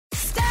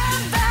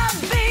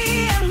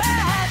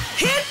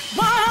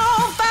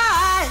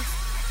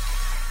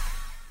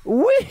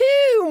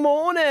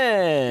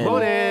morning.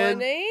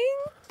 Morning.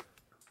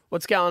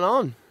 What's going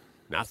on?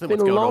 Nothing. Been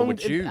What's going a long on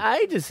with you?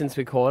 ages since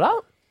we caught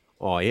up.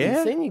 Oh, Haven't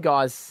yeah? seen you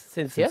guys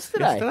since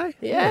yesterday. Yesterday?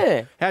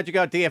 Yeah. How'd you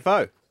go at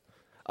DFO?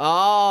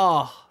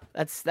 Oh,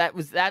 that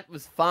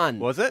was fun.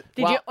 Was it?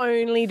 Did you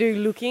only do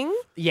looking?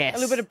 Yes. A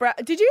little bit of brow.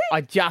 Did you?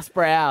 I just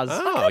browsed.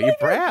 Oh, you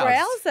browse.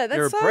 browser. That's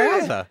You're a so-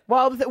 browser.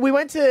 Well, we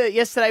went to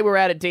yesterday. We were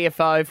out at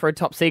DFO for a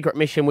top secret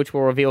mission, which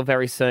we'll reveal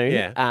very soon.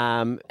 Yeah.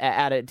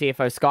 Out at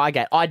DFO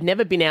Skygate. I'd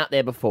never been out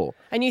there before.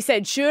 And you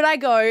said, should I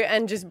go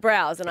and just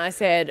browse? And I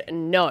said,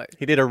 no.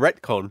 He did a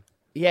retcon.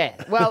 Yeah.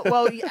 Well,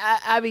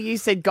 Abby, you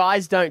said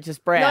guys don't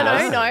just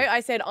browse. No.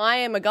 I said, I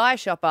am a guy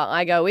shopper.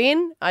 I go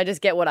in, I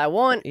just get what I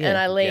want, and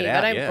I leave.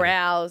 out, I don't yeah.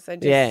 browse. I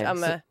just,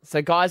 Yeah.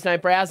 So guys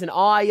don't browse, and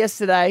I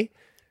yesterday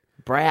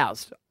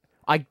browsed.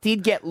 I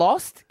did get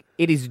lost.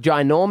 It is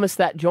ginormous,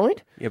 that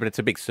joint. Yeah, but it's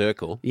a big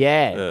circle.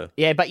 Yeah.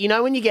 Yeah, but you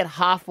know when you get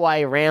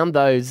halfway around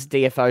those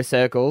DFO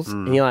circles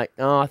and you're like,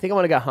 oh, I think I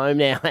want to go home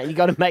now, and you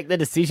got to make the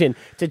decision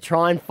to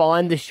try and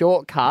find the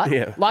shortcut.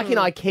 Yeah. Like in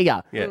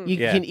IKEA. Yeah. You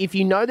Yeah. can, if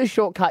you know the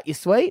shortcut, you're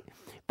sweet.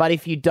 But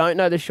if you don't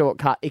know the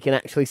shortcut, it can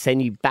actually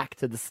send you back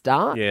to the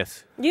start.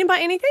 Yes. You didn't buy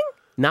anything?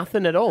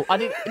 Nothing at all. I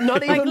did not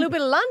Like a even. little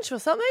bit of lunch or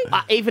something?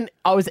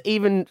 I was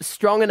even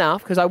strong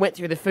enough because I went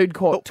through the food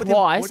court But then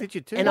twice. what did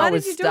you do? And Why I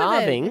was did you do it then?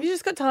 starving. Have you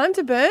just got time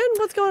to burn?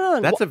 What's going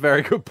on? That's a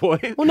very good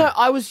point. Well, no,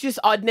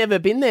 I'd never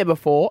been there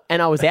before,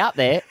 and I was out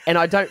there, and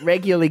I don't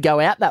regularly go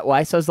out that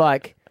way. So I was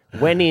like,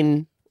 when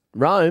in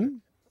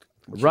Rome,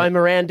 roam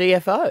around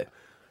DFO.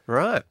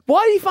 Right.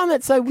 Why do you find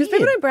that so weird?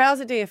 People don't browse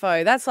at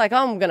DFO. That's like,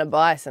 I'm going to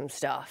buy some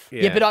stuff.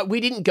 Yeah, but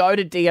we didn't go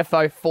to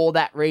DFO for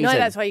that reason. No,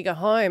 that's why you go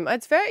home.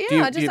 It's very, Do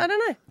you- I do you- don't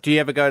know. Do you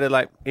ever go to,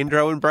 like,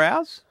 Indro and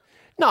browse?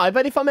 No,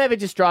 but if I'm ever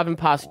just driving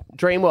past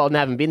Dreamworld and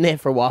haven't been there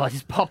for a while, I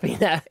just pop in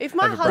there. If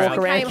my husband walk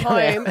around, came come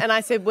out. home and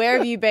I said, where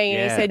have you been?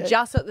 And Yeah. he said,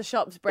 just at the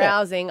shops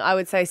browsing, I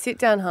would say, sit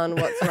down, hun,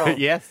 what's wrong?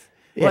 Yes.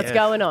 What's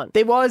going on?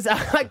 There was,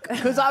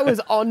 because I was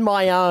on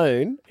my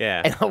own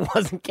Yeah. and I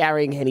wasn't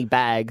carrying any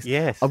bags.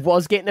 Yes. I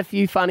was getting a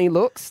few funny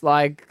looks,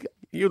 like...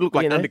 You look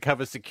like You know?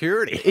 undercover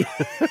security.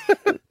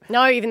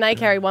 No, even they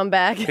carry one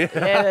bag.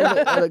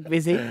 Yeah, they look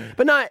busy.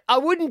 But no, I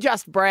wouldn't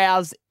just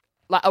browse.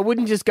 Like, I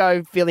wouldn't just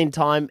go fill in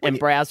time and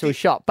browse to a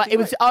shop. But it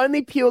was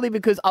only purely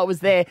because I was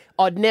there.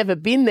 I'd never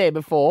been there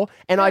before.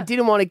 And I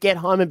didn't want to get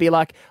home and be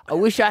like, I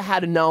wish I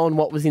had known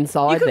what was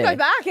inside You could there. go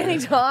back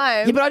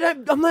anytime. Yeah, but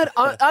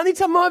only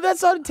time I'm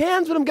outside of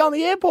town's when I'm going to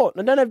the airport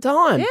and I don't have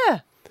time. Yeah.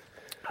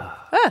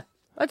 Ah,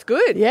 that's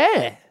good.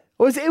 Yeah.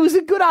 It was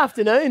a good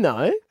afternoon,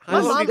 though. How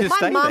long did you My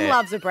stay mum there?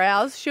 loves a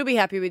browse. She'll be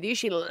happy with you.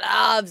 She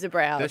loves a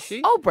browse. Does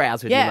she? I'll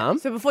browse with Yeah. your mum.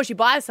 So before she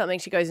buys something,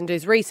 she goes and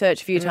does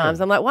research a few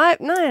times. I'm like, why?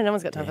 No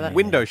one's got time for that.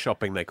 Window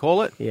shopping, they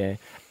call it. Yeah.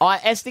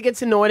 Esther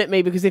gets annoyed at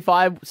me because if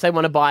I, say,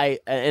 want to buy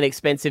an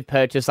expensive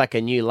purchase like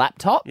a new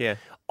laptop, Yeah.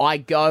 I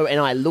go and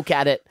I look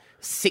at it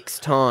 6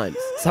 times.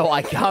 So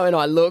I go and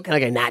I look and I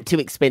go, nah, too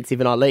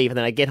expensive, and I leave. And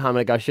then I get home and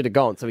I go, should have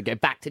gone. So we go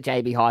back to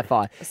JB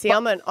Hi-Fi. See,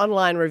 I'm an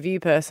online review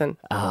person.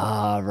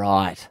 Ah,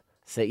 right.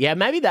 So, yeah,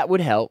 maybe that would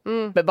help.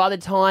 But by the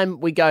time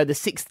we go the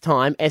 6th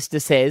time,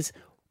 Esther says,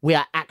 we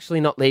are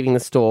actually not leaving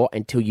the store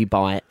until you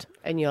buy it.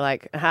 And you're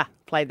like, aha,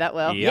 played that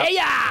well. Yep.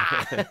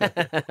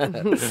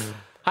 Yeah!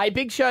 Hey,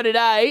 big show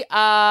today.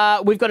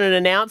 We've got an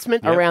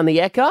announcement around the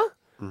Ekka.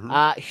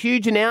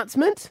 Huge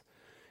announcement.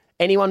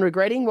 Anyone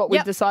regretting what we've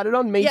Yep. decided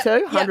on? Me Yep, too,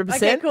 yep. 100%.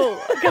 Okay, cool.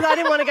 Because I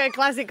didn't want to go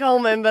classic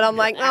Coleman, but I'm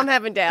like, I'm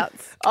having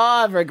doubts.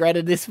 I've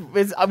regretted this.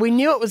 We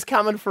knew it was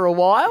coming for a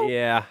while.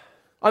 Yeah.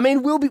 I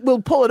mean,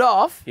 we'll pull it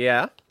off,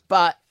 Yeah.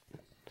 but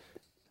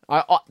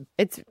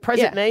It's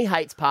present yeah. me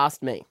hates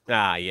past me.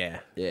 Ah, yeah.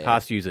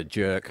 Past you's a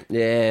jerk.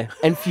 Yeah,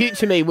 and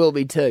future me will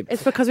be too.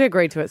 It's because we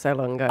agreed to it so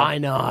long ago. I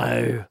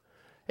know.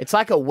 It's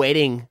like a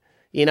wedding.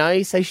 You know,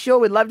 you say, sure,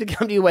 we'd love to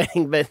come to your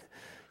wedding, but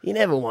you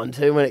never want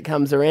to when it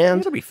comes around.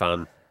 It'll be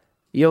fun.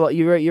 You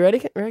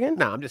ready, reckon?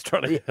 No, I'm just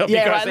trying to help you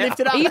Yeah, guys right, out. lift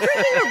it up. Are you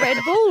drinking a Red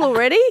Bull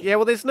already? Yeah,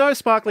 well, there's no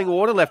sparkling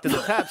water left in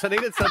the taps. I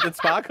needed something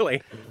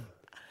sparkly.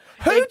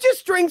 Who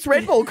just drinks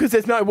Red Bull because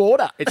there's no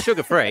water? It's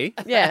sugar-free.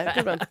 Yeah,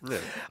 good one.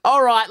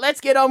 All right, let's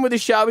get on with the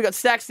show. We've got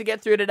stacks to get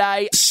through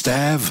today.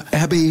 Stav,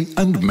 Abby,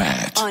 and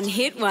Matt. On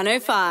Hit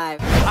 105.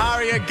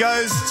 Aria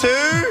goes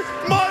to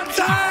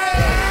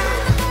Montaigne!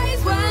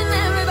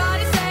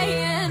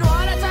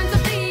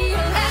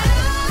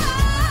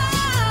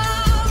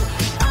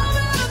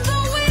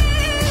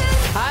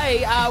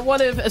 Hey,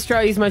 one of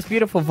Australia's most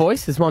beautiful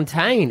voices,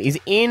 Montaigne, is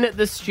in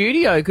the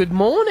studio. Good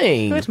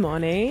morning. Good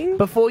morning.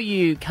 Before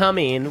you come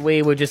in,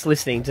 we were just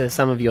listening to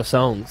some of your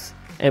songs,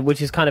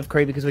 which is kind of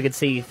creepy because we could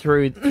see you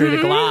through the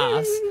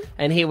glass.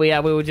 And here we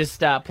are. We were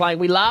just playing.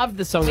 We loved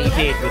the song that you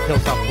did with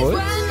Hilltop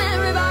Woods.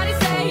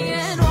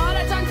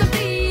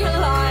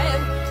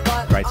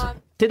 Great song.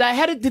 Did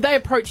they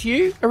approach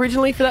you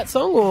originally for that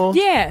song, or?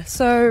 Yeah,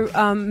 so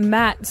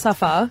Matt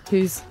Suffer,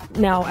 who's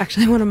now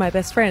actually one of my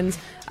best friends,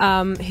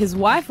 his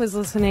wife was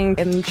listening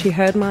and she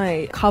heard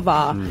my cover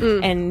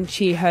and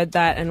she heard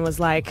that and was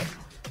like,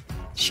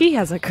 she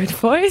has a good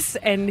voice.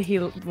 And he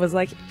was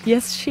like,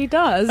 yes, she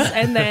does.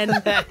 And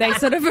then they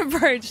sort of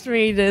approached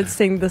me to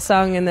sing the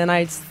song, and then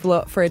I just flew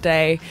up for a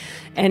day.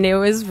 And it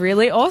was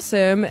really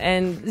awesome,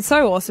 and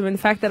so awesome, in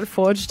fact, that it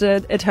forged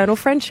an eternal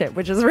friendship,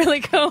 which is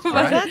really cool.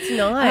 Right. That's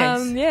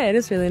nice. Yeah, it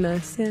is really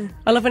nice, yeah.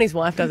 I love when his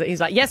wife does it. He's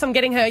like, yes, I'm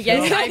getting her.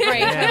 Yes, I agree.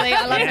 Totally.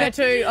 I love her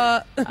too.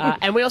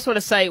 And we also want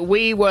to say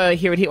we were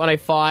here at Hit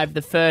 105,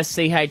 the first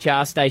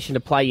CHR station to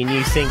play your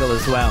new single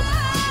as well.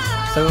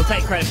 So we'll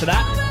take credit for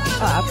that.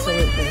 Oh,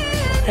 absolutely.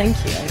 Thank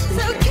you.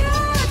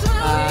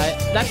 I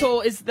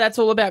appreciate it. That's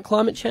all about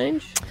climate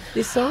change,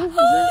 this song?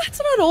 It's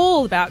not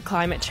all about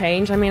climate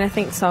change. I mean, I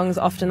think songs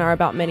often are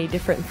about many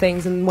different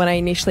things, and when I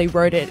initially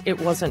wrote it, it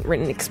wasn't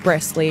written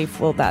expressly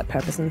for that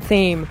purpose and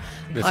theme.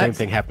 The same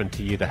thing happened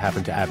to you that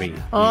happened to Abby.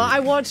 I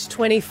watched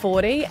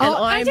 2040, and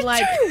I'm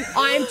like,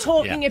 I'm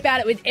talking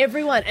about it with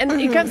everyone, and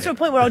it comes to a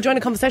point where I'll join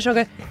a conversation.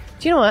 I'll go,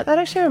 do you know what? That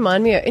actually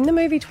reminded me of in the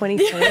movie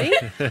 2040.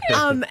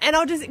 And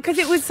I'll just, because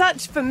it was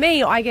such, for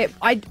me, I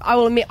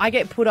will admit, I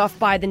get put off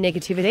by the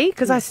negativity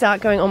because I start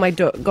going, oh my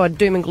God,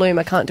 doom and gloom,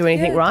 I can't do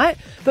anything right.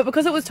 But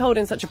because it was told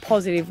in such a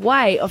positive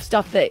way of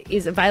stuff that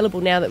is available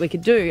now that we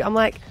could do, I'm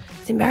like,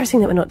 it's embarrassing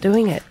that we're not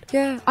doing it.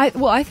 Yeah.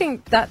 I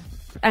think that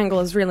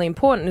angle is really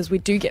important, as we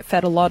do get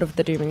fed a lot of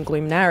the doom and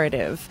gloom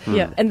narrative.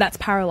 Yeah. And that's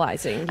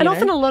paralysing. And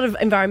often a lot of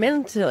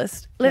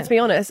environmentalists, let's be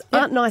honest,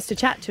 aren't nice to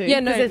chat to. Yeah,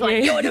 no, because it's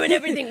like, you're doing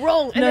everything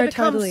wrong. And No, they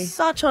become totally.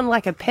 such on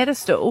like a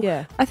pedestal.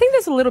 Yeah. I think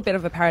there's a little bit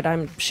of a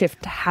paradigm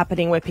shift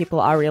happening where people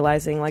are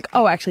realising, like,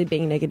 oh, actually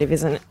being negative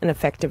isn't an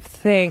effective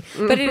thing.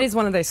 But it is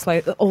one of those slow,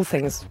 all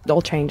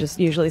change is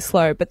usually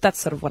slow, but that's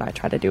sort of what I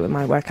try to do with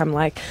my work. I'm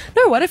like,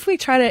 no, what if we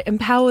try to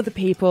empower the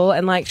people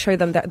and like show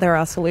them that there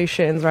are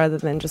solutions rather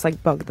than just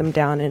like bog them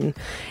down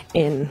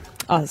in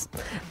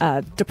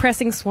a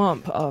depressing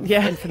swamp of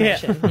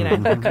information, you know,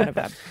 that kind of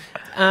vibe.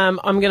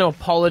 I'm going to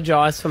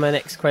apologise for my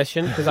next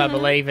question because I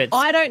believe it's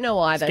I don't know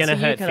either. going to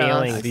hurt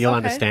feelings. You'll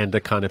understand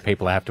the kind of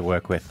people I have to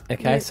work with.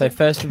 Okay, so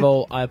first of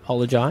all, I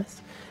apologise.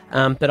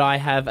 But I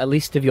have a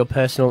list of your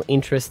personal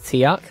interests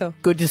here. Cool.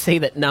 Good to see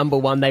that number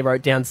one, they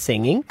wrote down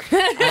singing.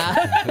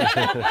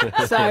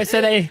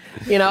 So they,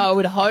 I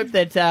would hope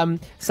that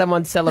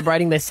someone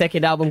celebrating their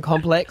second album,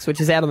 Complex, which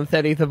is out on the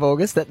 30th of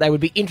August, that they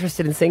would be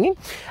interested in singing.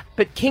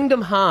 But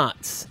Kingdom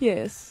Hearts.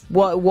 Yes.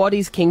 What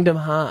is Kingdom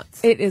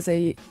Hearts? It is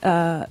a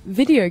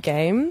video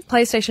game,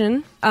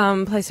 PlayStation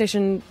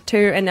 2,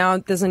 and now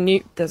there's a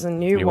new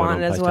New one one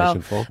on as well.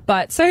 PlayStation 4.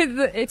 But so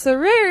it's a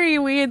very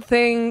weird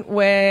thing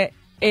where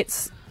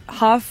it's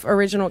half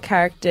original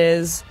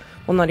characters,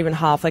 well, not even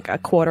half, like a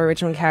quarter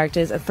original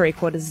characters and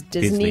 3/4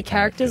 Disney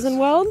characters and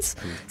worlds.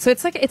 So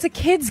it's a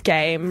kid's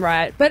game,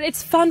 right? But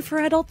it's fun for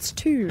adults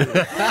too.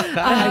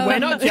 We're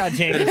not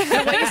judging.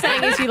 So what you're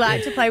saying is you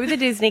like to play with the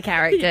Disney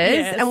characters,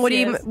 Yes, and what do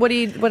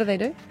yes. they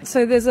do?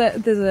 So there's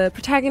a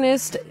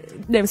protagonist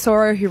named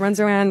Sora who runs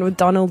around with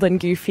Donald and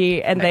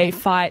Goofy, and they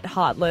fight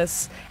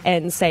Heartless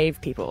and save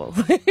people.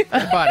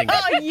 Fighting.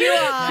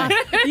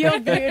 You're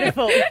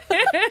beautiful.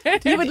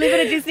 You would live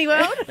in a Disney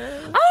world?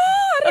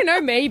 I don't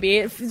know, maybe.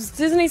 It's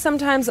Disney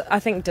sometimes, I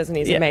think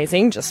Disney's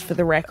amazing, just for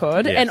the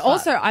record. Yes. And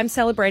also, I'm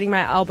celebrating my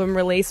album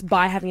release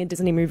by having a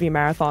Disney movie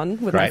marathon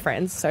with my Right.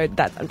 friends, so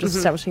that I'm just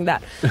establishing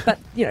that. But,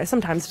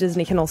 sometimes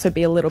Disney can also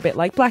be a little bit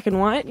like black and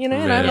white, and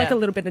I like a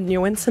little bit of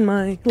nuance in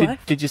my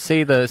life. Did you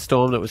see the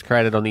storm that was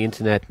created on the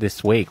internet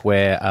this week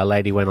where a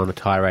lady went on a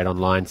tirade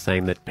online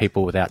saying that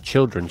people without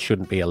children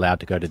shouldn't be allowed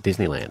to go to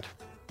Disneyland?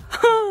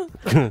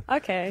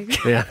 Okay.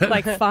 Yeah.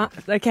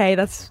 Okay,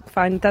 that's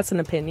fine. That's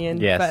an opinion.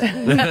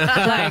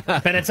 Yes.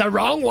 But, But it's a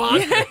wrong one.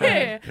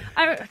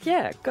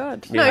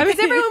 God. No, because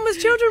everyone was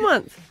children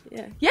once.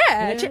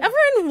 Yeah.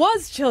 Everyone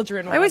was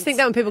children I always think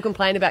that when people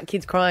complain about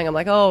kids crying, I'm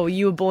like, oh,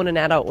 you were born an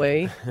adult, were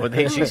you? Well,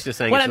 she's just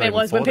saying What it's I not meant even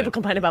was when for people them.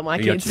 complain about my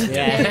Your kids.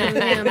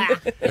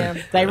 Yeah.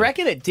 They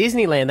reckon at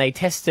Disneyland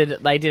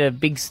they did a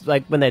big,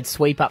 like when they'd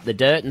sweep up the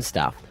dirt and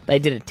stuff, they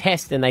did a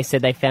test and they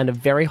said they found a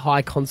very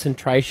high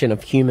concentration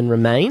of human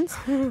remains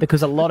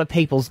because a lot of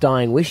people's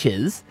dying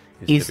wishes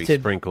is to be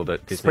sprinkled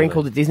at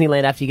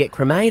Disneyland after you get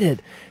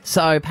cremated.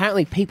 So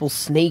apparently people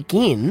sneak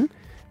in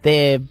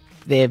their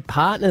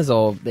partners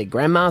or their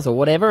grandmas or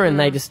whatever, and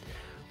they just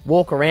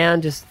walk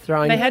around just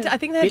throwing. I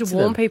think they had bits to of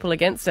warn them. people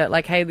against it.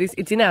 Like, hey,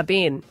 it's in our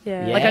bin.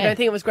 Yeah. Like, I don't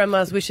think it was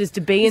Grandma's wishes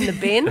to be in the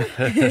bin.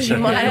 She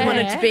might have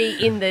wanted to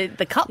be in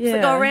the cups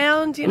that go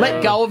around.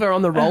 Let go of her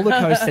on the roller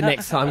coaster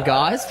next time,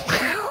 guys.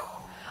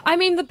 I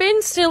mean, the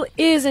bin still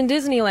is in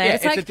Disneyland. Yeah,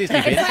 it's it's a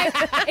Disney bin.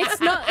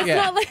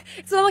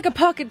 it's not like a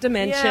pocket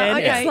dimension. Yeah,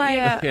 okay, It's like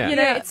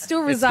yeah. it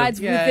still resides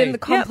within the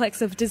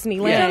complex of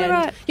Disneyland. Yeah,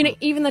 right.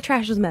 Even the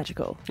trash is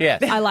magical.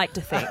 Yes. I like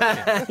to think.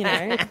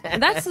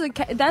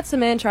 That's a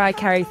mantra I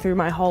carry through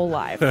my whole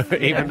life.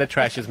 Even the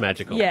trash is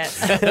magical.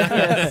 Yes.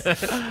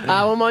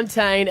 Well,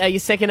 Montaigne, your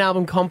second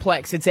album,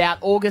 Complex, it's out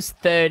August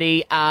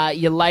 30.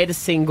 Your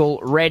latest single,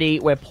 Ready.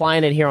 We're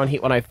playing it here on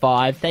Hit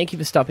 105. Thank you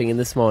for stopping in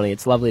this morning.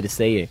 It's lovely to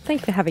see you. Thank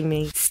you for having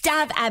me.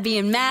 Stab Abby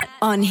and Matt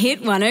on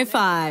Hit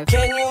 105.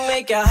 Can you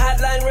make a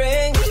hotline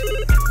ring?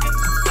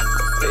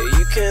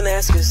 You can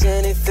ask us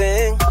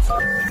anything.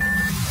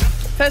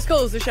 First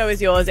calls, the show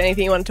is yours.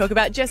 Anything you want to talk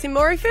about? Jess in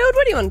Morayfield,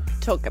 what do you want to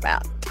talk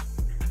about?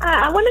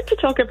 I wanted to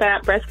talk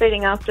about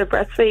breastfeeding after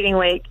breastfeeding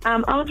week. I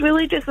was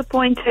really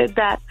disappointed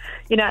that,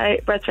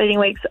 breastfeeding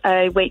week's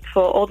a week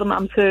for all the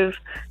mums who've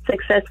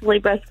successfully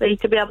breastfeed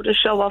to be able to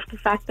show off the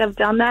fact they've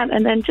done that,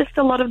 and then just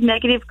a lot of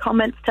negative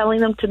comments telling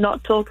them to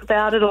not talk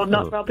about it or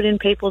not rub it in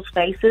people's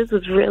faces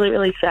was really,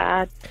 really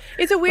sad.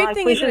 It's a weird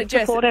thing, isn't it,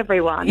 Jess? Support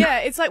everyone. Yeah,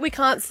 it's like we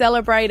can't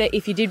celebrate it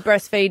if you did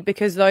breastfeed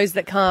because those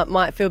that can't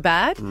might feel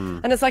bad.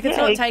 And it's like it's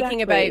not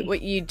taking away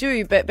what you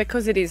do, but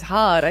because it is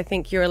hard, I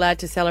think you're allowed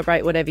to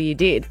celebrate whatever you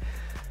did.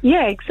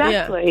 Yeah,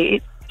 exactly.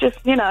 It's just,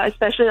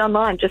 especially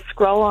online, just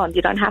scroll on.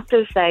 You don't have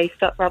to say,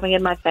 stop rubbing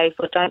in my face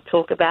or don't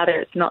talk about it.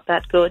 It's not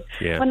that good.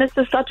 Yeah. When it's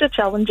just such a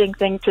challenging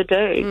thing to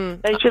do,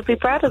 they should be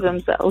proud of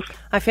themselves.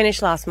 I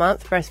finished last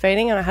month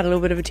breastfeeding and I had a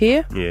little bit of a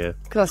tear. Yeah.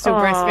 Because I was still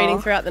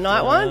breastfeeding throughout the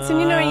night once. And,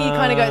 you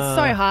kind of go, it's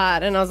so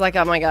hard. And I was like,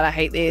 oh, my God, I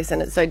hate this.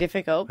 And it's so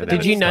difficult. But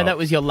Did you know that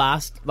was your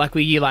last, were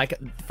you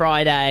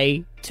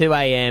Friday, 2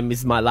 a.m.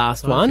 is my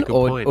last one? That's a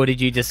good point. Or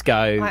did you just go...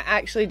 I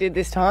actually did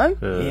this time.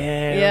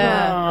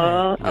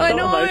 Yeah. I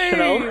know.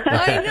 Emotional.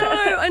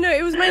 I know.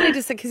 It was mainly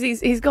just because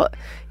he's got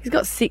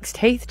 6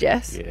 teeth,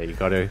 Jess. Yeah, you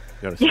got to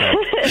stop.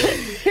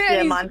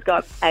 Yeah, mine's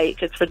got 8.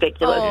 It's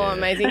ridiculous. Oh,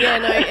 amazing. Yeah,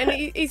 no, and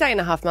he's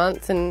 8.5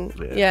 months and,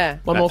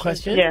 One more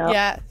question?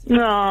 Yeah.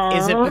 Yeah.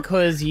 Is it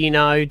because you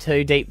know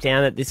too deep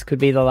down that this could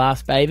be the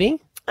last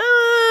baby?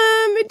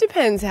 It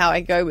depends how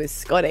I go with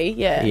Scotty,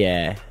 yeah.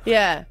 Yeah.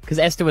 Yeah. Because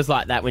Esther was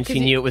like that when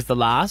she knew it was the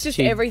last. Just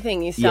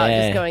everything you start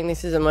just going,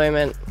 this is a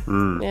moment.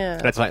 Yeah.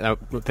 That's like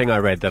the thing I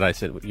read that I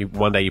said,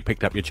 one day you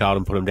picked up your child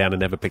and put him down and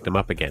never picked him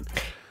up again.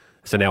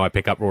 So now I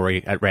pick up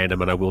Rory at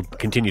random and I will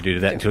continue to do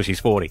that until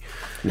she's 40.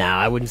 No,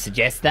 I wouldn't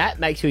suggest that.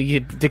 Make sure you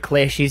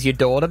declare she's your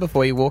daughter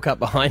before you walk up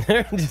behind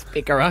her and just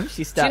pick her up.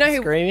 She starts Do you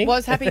know screaming. who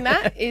was happy,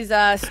 Matt? Is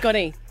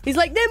Scotty. He's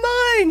like, they're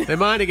mine. They're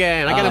mine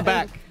again. I get them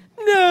back.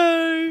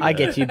 No. I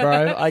get you,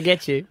 bro. I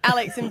get you.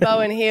 Alex and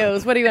Bowen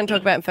Hills. What do you want to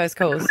talk about in first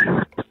calls?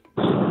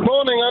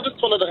 Morning. I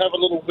just wanted to have a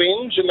little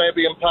whinge and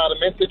maybe impart a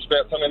message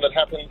about something that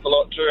happens a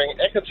lot during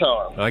Ekka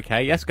time.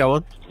 Okay, yes, go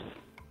on.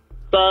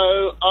 So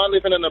I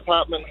live in an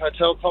apartment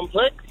hotel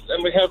complex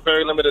and we have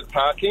very limited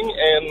parking,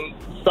 and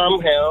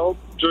somehow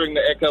during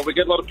the Ekka we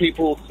get a lot of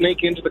people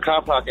sneak into the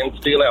car park and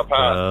steal our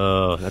park.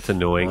 Oh, that's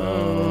annoying.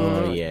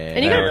 Oh, yeah.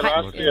 And you got to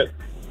last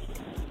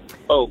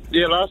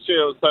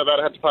year it was so bad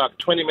I had to park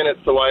 20 minutes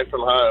away from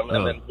home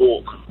and then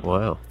walk.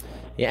 Wow.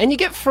 Yeah, and you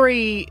get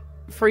free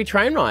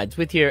train rides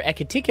with your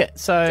Ekka ticket.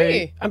 So Do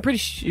you? I'm pretty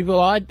sure.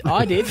 Well, I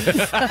did.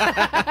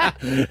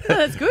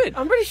 That's good.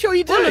 I'm pretty sure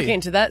you do. We'll look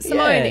into that.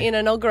 Simone Yeah. in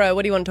Enoggera,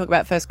 what do you want to talk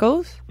about first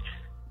calls?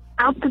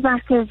 Out the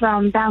back of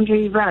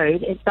Boundary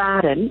Road at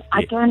Barden,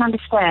 I don't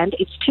understand.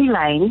 It's 2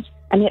 lanes,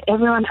 and yet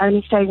everyone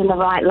only stays in the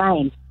right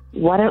lane.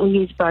 Why don't we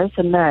use both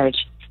and merge?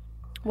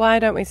 Why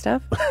don't we,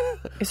 Steph?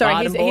 Sorry,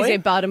 Barden he's boy? a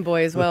Barden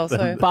boy as well.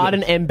 So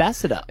Barden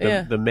ambassador.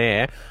 The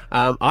mayor.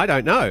 I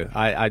don't know.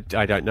 I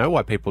don't know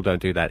why people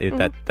don't do that.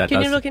 That Can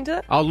you does- look into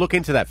that? I'll look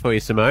into that for you,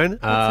 Simone.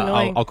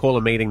 annoying. I'll call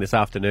a meeting this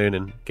afternoon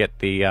and get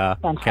the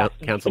council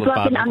It's of like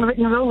an Barden.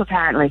 unwritten rule,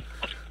 apparently.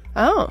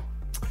 Oh.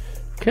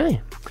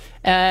 Okay.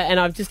 And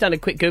I've just done a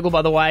quick Google,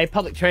 by the way.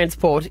 Public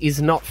transport is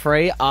not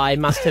free. I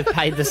must have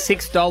paid the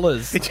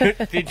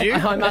 $6. Did you?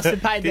 I must have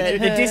paid the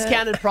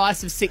discounted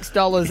price of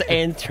 $6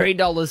 and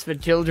 $3 for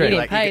children. You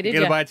didn't pay, did you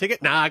gonna you? buy a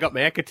ticket? Nah, I got my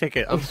Ekka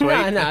ticket. I'm sweet.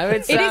 No,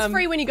 it's It is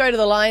free when you go to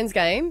the Lions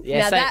game. Yeah,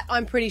 now so- that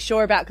I'm pretty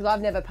sure about because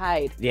I've never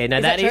paid. Yeah, no,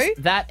 Is that true?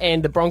 that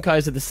and the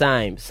Broncos are the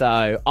same.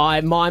 So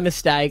my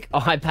mistake.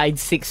 I paid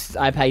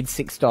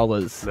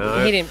 $6.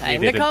 No, He didn't pay. you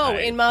didn't Nicole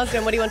pay. in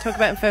Marsden, what do you want to talk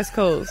about in first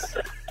calls?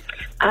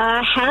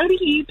 How do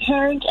you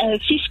parent a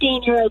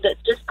 15-year-old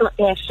that's just got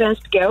their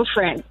first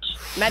girlfriend?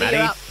 Maddie, Maddie,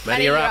 you're up.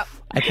 Maddie, you're up.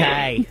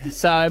 Okay,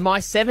 so my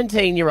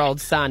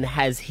 17-year-old son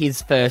has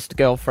his first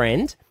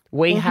girlfriend.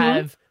 We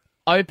have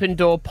open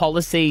door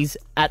policies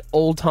at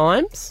all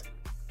times.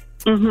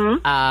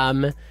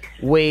 The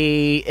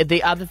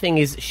other thing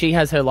is she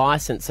has her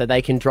license, so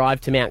they can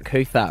drive to Mount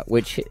Cootha,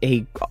 which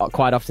he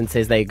quite often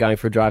says they're going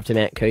for a drive to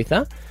Mount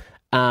Cootha.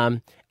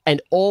 And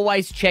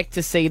always check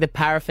to see the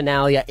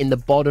paraphernalia in the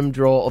bottom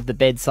drawer of the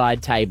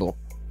bedside table.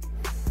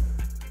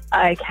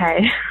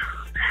 Okay.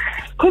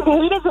 Because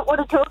he doesn't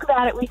want to talk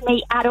about it with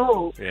me at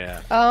all.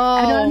 Yeah.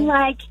 And I'm Oh.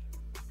 like,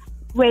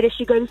 where does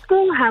she go to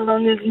school? How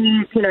long have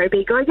you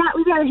been going out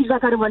with her? He's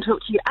like, I don't want to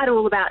talk to you at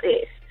all about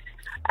this.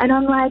 And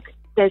I'm like,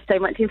 there's so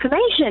much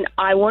information.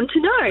 I want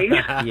to know.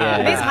 Yeah.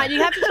 It is hard. You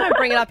have to try and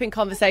bring it up in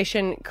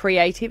conversation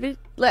creativity.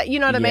 Like, you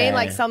know what I mean? Yeah.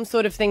 Like some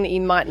sort of thing that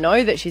you might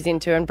know that she's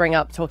into and bring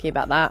up talking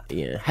about that.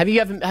 Yeah. Have you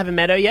haven't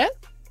met her yet?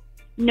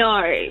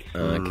 No.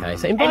 Okay,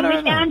 so invite And her we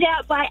over. found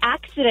out by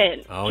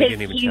accident. Oh, he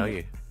didn't even tell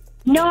you.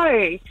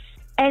 No.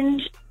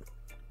 And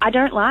I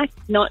don't like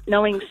not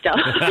knowing stuff.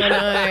 I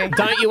know.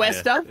 Don't you,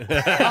 Esther? Oh,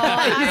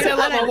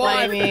 I don't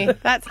blame you.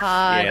 That's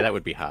hard. Yeah, that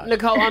would be hard.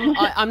 Nicole,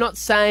 I'm not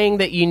saying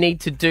that you need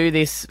to do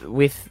this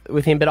with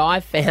him, but I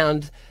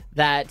found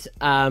that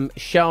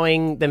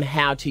showing them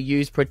how to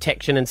use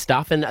protection and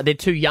stuff, and they're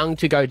too young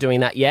to go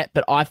doing that yet,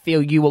 but I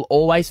feel you will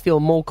always feel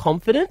more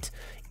confident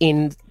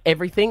in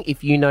everything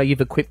if you know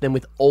you've equipped them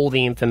with all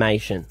the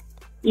information.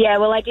 Yeah,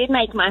 well, I did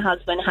make my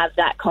husband have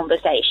that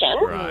conversation.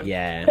 Right.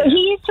 Yeah. So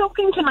he is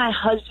talking to my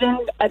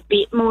husband a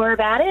bit more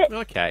about it.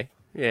 Okay.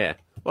 Yeah.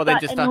 Well, then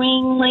But just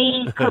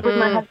annoyingly, probably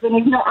my husband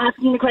is not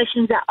asking the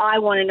questions that I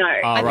want to know.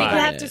 Oh, I think right. you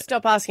have to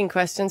stop asking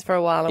questions for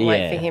a while and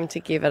wait Yeah. for him to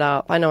give it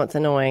up. I know it's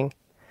annoying.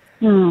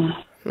 Yeah.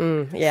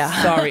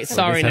 Sorry, This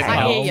Nicole. has I hear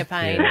helped. your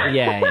pain.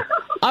 Yeah.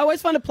 I always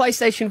find a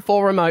PlayStation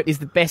 4 remote is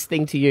the best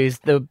thing to use.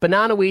 The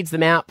banana weeds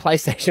them out.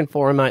 PlayStation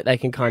 4 remote they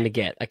can kind of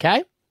get,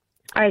 okay?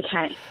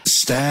 Okay.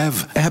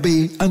 Stav,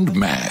 Abby, and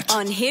Matt.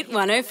 On Hit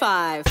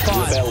 105.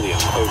 Rebellion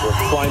over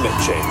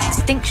climate change.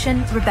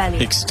 Extinction Rebellion.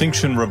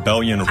 Extinction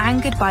Rebellion.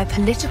 Angered by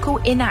political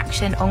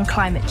inaction on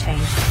climate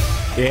change.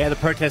 Yeah, the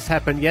protests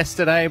happened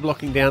yesterday,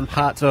 blocking down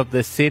parts of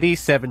the city.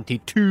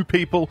 72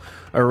 people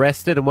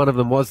arrested, and one of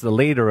them was the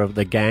leader of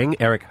the gang,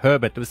 Eric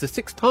Herbert. It was the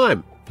 6th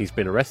time he's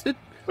been arrested.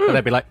 So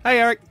they'd be like, hey,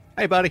 Eric.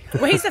 Hey, buddy.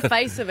 Well, he's the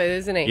face of it,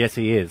 isn't he? Yes,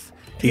 he is.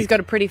 He's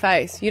got a pretty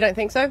face. You don't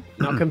think so?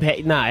 Not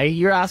compared. No,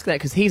 you're asking that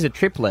because he's a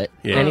triplet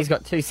Yeah. and he's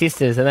got 2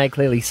 sisters, and they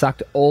clearly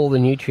sucked all the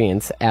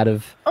nutrients out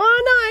of.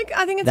 Oh, no.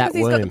 I think it's That because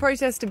he's got the worm.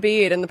 protester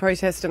beard and the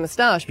protester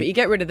moustache, but you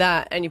get rid of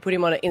that and you put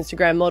him on an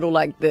Instagram model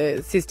like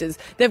the sisters.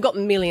 They've got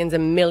millions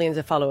and millions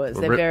of followers.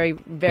 They're very,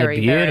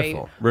 very, They're very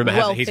beautiful. Rumour has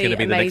it wealthy, he's going to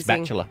be the next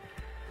amazing. bachelor.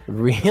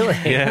 Really?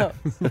 Yeah.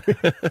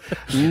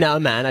 No,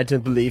 man, I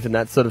don't believe in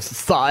that sort of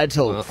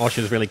societal.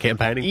 Osher's really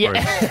campaigning for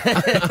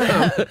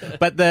Yeah. him.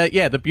 But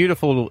the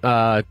beautiful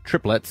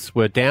triplets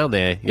were down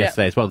there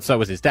yesterday as well, and so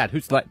was his dad,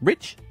 who's like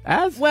rich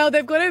as. Well,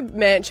 they've got a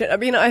mansion. I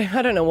mean,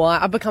 I don't know why.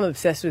 I've become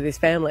obsessed with this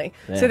family.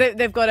 So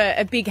they've got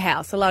a big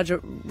house,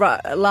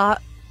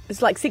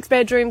 it's like 6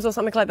 bedrooms or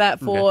something like that,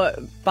 4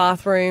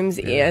 bathrooms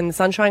in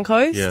Sunshine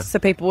Coast. Yeah. So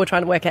people were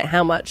trying to work out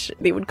how much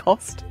it would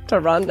cost to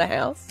run the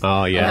house.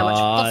 Oh, yeah. And how much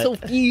fossil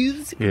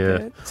fuels.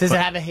 Yeah. Does it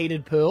have a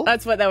heated pool?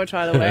 That's what they were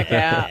trying to work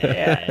out.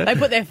 Yeah. They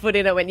put their foot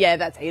in it and went, yeah,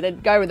 that's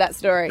heated. Go with that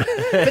story.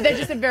 But they're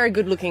just a very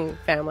good-looking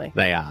family.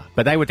 They are.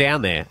 But they were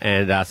down there,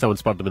 and someone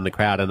spotted them in the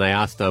crowd, and they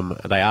asked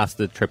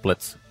the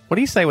triplets, what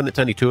do you say when it's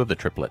only 2 of the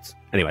triplets?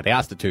 Anyway, they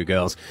asked the 2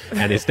 girls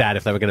and his dad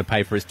if they were going to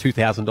pay for his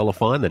 $2,000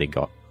 fine that he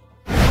got.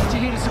 Did you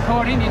here to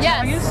support him?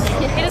 Yes,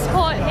 here to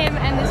support him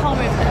and this whole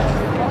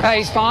movement.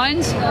 Pays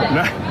fines? No,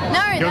 No,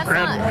 that's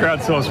not.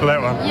 crowdsource for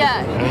that one.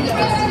 Yeah,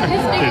 he's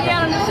speaking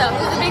out on himself.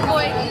 He's a big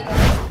boy.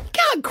 You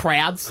can't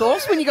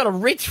crowdsource when you got a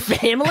rich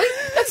family.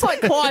 That's like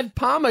Clive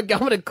Palmer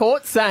going to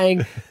court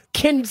saying,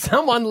 "Can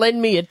someone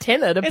lend me a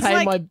tenner to It's pay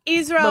like my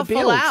Israel my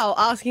bills?" Folau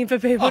asking for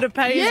people to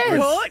pay his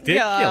court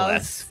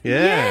Ridiculous. girls.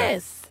 Yeah.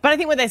 Yes. But I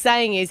think what they're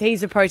saying is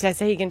he's a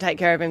protester, he can take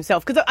care of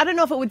himself. Because I don't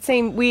know if it would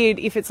seem weird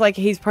if it's like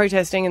he's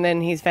protesting and then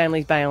his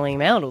family's bailing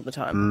him out all the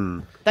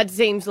time. That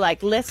seems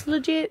like less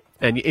legit.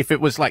 And if it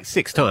was like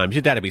 6 times,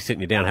 your dad would be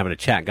sitting you down having a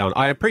chat going,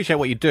 I appreciate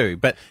what you do,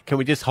 but can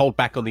we just hold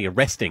back on the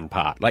arresting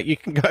part? Like, you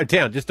can go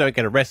down, just don't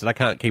get arrested. I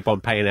can't keep on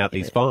paying out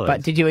these fines.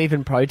 But did you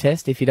even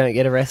protest if you don't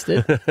get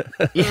arrested?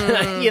 you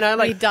know, He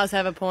like, does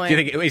have a point. do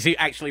you think, is he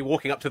actually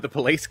walking up to the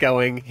police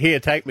going, here,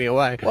 take me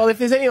away? well, if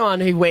there's anyone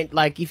who went,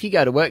 like, if you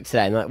go to work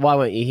today and like, why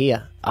weren't you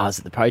here? I was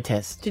at the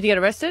protest. Did you get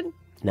arrested?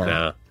 No.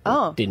 Nah.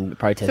 Oh. Didn't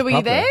protest So were you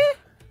properly. there?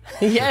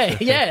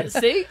 Yeah.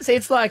 See,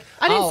 it's like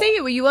I didn't see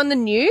you. Were you on the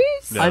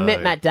news? No. I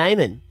met Matt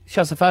Damon.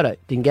 Shot us a photo.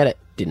 Didn't get it.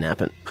 Didn't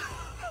happen.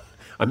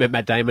 I met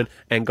Matt Damon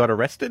and got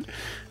arrested.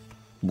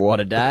 What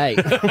a day.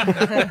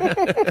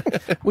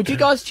 Would you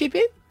guys chip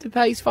in to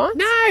pay his fine?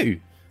 No.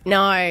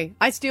 No.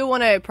 I still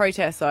want to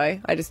protest, though.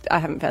 I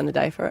haven't found the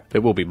day for it.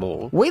 There will be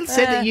more, We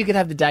said that you could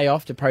have the day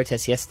off to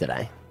protest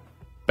yesterday.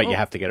 but you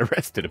have to get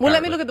arrested, Well, apparently.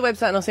 let me look at the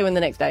website and I'll see when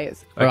the next day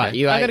is. Okay. Right,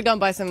 you I got to go and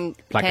buy some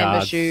Placards.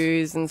 canvas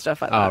shoes and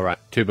stuff like that. Oh, right.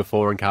 2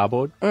 before and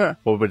cardboard? Yeah.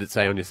 What would it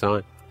say on your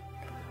sign?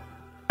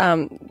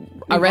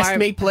 Arrest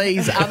me,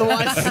 please.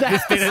 Otherwise,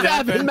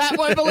 Stab and Matt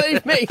won't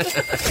believe me.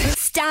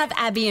 Stab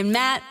Abby and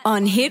Matt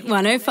on Hit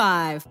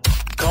 105.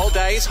 Cold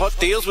days, hot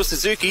deals with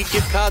Suzuki.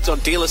 Gift cards on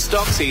dealer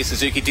stock. See your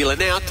Suzuki dealer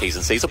now. T's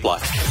and C's apply.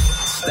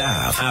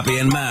 Stab Abby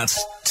and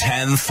Matt's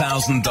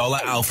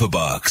 $10,000 Alpha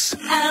Bucks.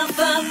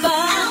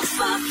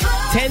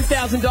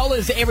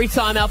 $10,000 every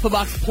time Alpha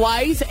Bucks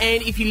plays,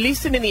 and if you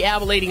listen in the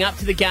hour leading up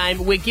to the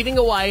game, we're giving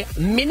away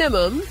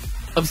minimum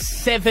of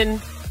 7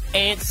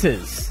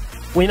 answers.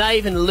 We may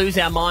even lose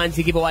our minds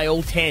to give away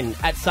all 10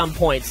 at some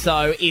point.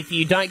 So if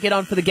you don't get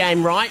on for the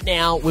game right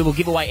now, we will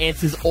give away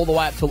answers all the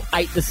way up till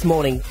 8 this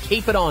morning.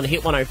 Keep it on,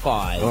 Hit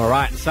 105. All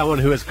right, someone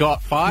who has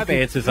got 5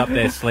 answers up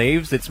their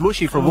sleeves. It's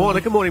Mushy from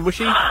Warner. Good morning,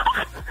 Mushy.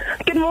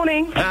 Good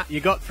morning.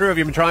 You got through. Have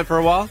you been trying for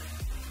a while?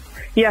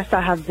 Yes,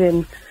 I have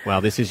been. Well,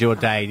 this is your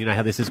day. You know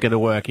how this is going to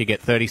work. You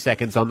get 30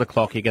 seconds on the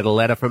clock. You get a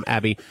letter from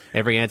Abby.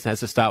 Every answer has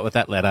to start with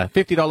that letter.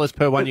 $50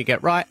 per one you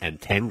get right, and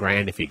 10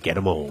 grand if you get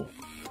them all.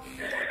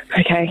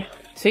 Okay.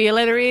 So your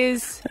letter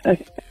is? O.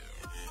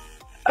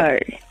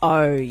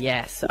 Oh,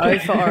 yes. O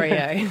for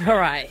Oreo. All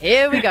right,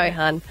 here we go,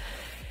 hun.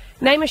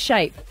 Name a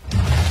shape.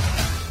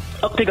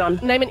 Octagon.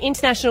 Name an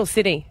international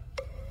city.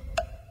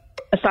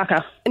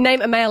 Osaka.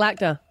 Name a male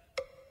actor.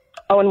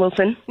 Owen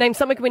Wilson. Name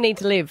something we need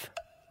to live.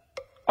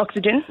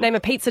 Oxygen. Name a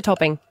pizza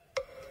topping.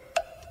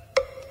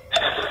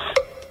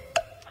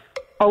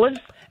 Olives.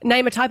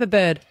 Name a type of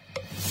bird.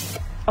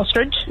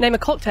 Ostrich. Name a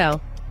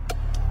cocktail.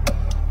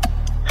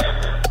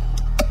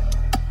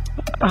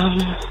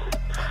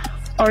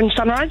 Orange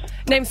sunrise.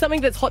 Name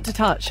something that's hot to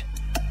touch.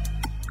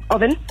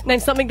 Oven. Name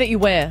something that you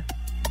wear.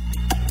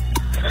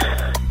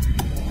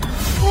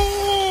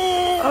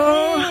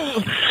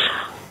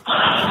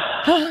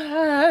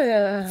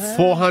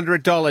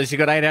 $400. You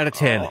got 8 out of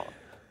 10.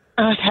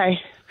 Okay.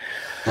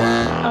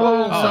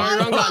 Sorry,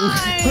 wrong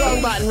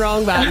button.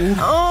 Wrong button.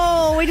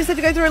 Oh, we just had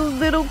to go through a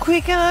little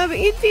quicker, but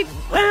you did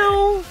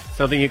well.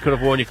 Something you could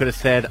have worn, you could have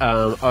said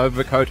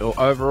overcoat or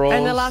overalls.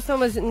 And the last one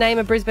was name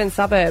a Brisbane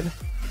suburb.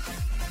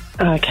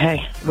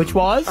 Okay. Which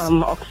was?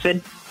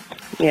 Oxford.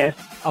 Yeah.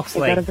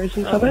 Oxley. Is that a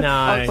Brisbane suburb? No,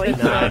 Oxley?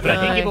 but I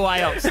think give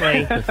away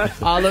Oxley.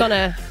 It's on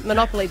a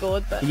Monopoly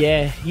board, but...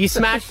 Yeah, you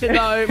smashed it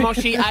though,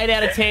 Moshi. 8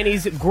 out of 10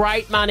 is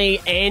great money,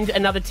 and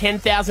another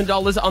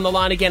 $10,000 on the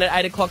line again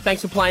at 8 o'clock.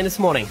 Thanks for playing this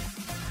morning.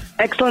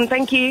 Excellent,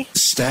 thank you.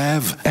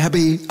 Stav,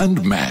 Abby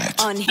and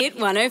Matt. On Hit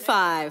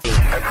 105. It's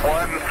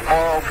one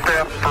small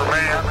step for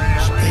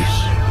man.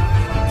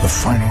 Space, the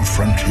final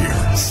frontier.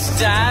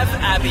 Stav,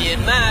 Abby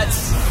and Matt.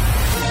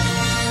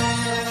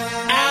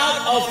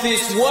 Out of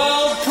this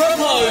world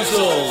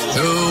proposal.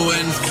 To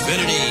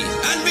infinity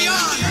and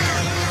beyond.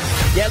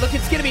 Yeah, look,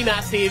 it's going to be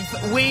massive.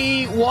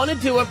 We want to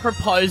do a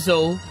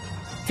proposal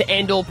to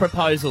end all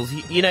proposals.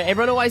 You know,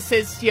 everyone always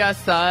says to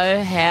us,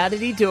 though, how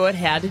did he do it?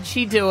 How did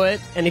she do it?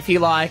 And if you're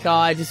like, oh,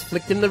 I just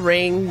flicked him the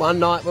ring one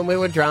night when we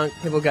were drunk,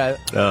 people go,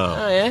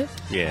 oh yeah?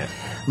 Yeah.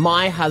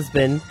 My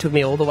husband took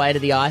me all the way to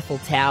the Eiffel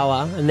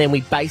Tower, and then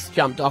we base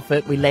jumped off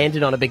it. We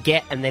landed on a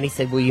baguette, and then he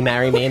said, will you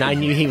marry me? And I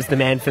knew he was the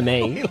man for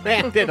me.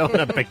 Landed on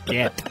a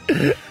baguette.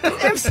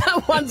 If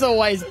someone's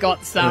always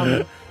got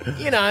some,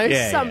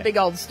 some big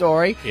old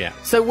story. Yeah.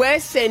 So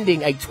we're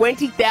sending a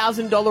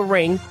 $20,000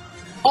 ring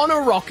on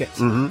a rocket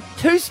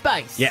to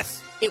space.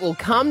 Yes. It will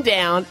come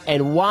down,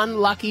 and one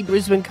lucky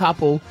Brisbane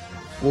couple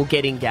will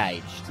get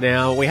engaged.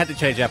 Now, we had to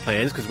change our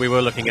plans because we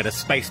were looking at a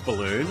space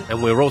balloon,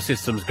 and we were all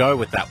systems go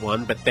with that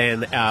one, but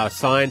then our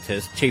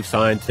chief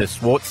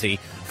scientist, Swartzy,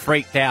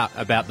 freaked out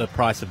about the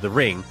price of the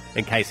ring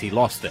in case he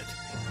lost it,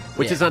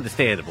 which is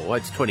understandable.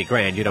 It's 20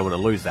 grand. You don't want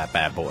to lose that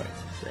bad boy.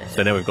 Yeah.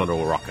 So now we've gone to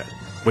a rocket,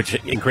 which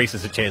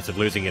increases the chance of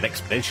losing it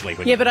exponentially.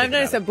 When but I've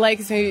noticed that Blake,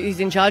 who's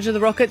in charge of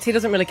the rockets, he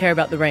doesn't really care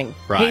about the ring.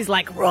 Right. He's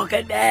like,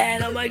 Rocket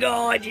Dad, oh my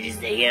God, did you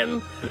see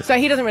him? So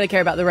he doesn't really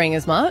care about the ring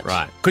as much.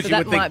 Right. So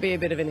that might be a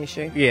bit of an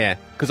issue. Yeah,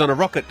 because on a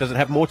rocket, does it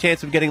have more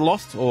chance of getting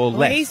lost or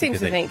less? He seems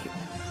to think,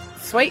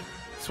 sweet.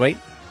 Sweet?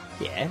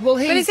 Yeah. Well,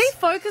 But is he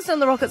focused on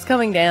the rockets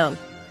coming down?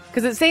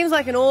 Because it seems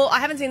like I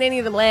haven't seen any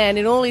of them land.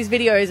 In all these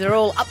videos, they're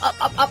all up,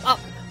 up, up, up, up.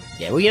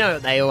 Yeah, well, you know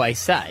what they always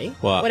say.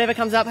 What? Whatever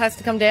comes up has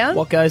to come down.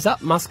 What goes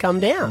up must come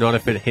down. Not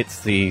if it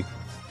hits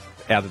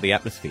out of the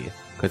atmosphere,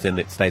 because then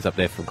it stays up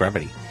there for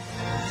gravity.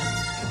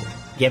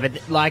 Yeah, but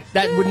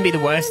that wouldn't be the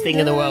worst thing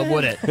in the world,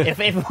 would it?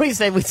 If we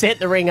said we set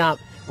the ring up,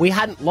 we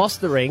hadn't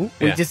lost the ring.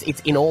 It's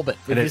in orbit.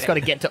 We've just got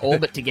to get to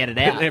orbit to get it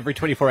out. Every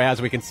 24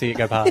 hours we can see it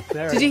go past.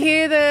 Did you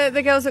hear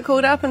the girls that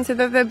called up and said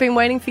that they've been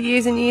waiting for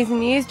years and years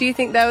and years? Do you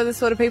think they were the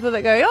sort of people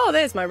that go, oh,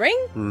 there's my ring.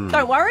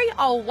 Don't worry,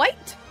 I'll wait.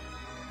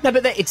 No,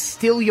 but it's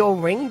still your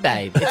ring,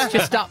 babe. It's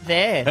just up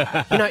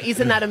there.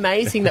 Isn't that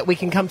amazing that we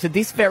can come to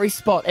this very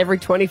spot every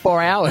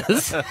 24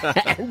 hours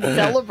and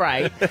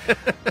celebrate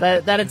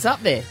that it's up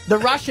there? The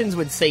Russians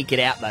would seek it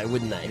out, though,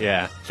 wouldn't they?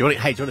 Yeah. Do you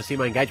want to see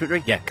my engagement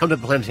ring? Yeah, come to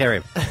the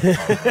planetarium.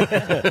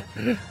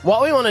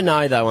 What we want to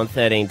know, though, on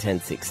 13,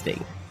 10,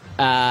 60,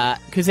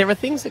 because there are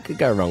things that could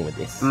go wrong with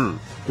this,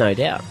 no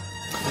doubt.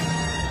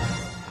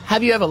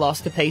 Have you ever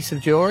lost a piece of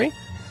jewellery?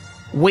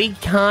 We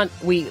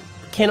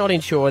cannot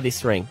insure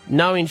this ring.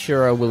 No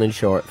insurer will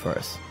insure it for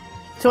us.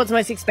 So what's the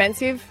most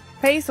expensive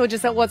piece, or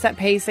just what's that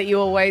piece that you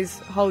always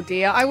hold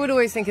dear? I would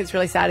always think it's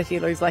really sad if you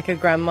lose like a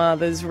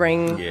grandmother's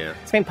ring. Yeah.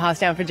 It's been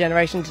passed down from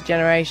generation to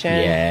generation.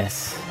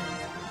 Yes.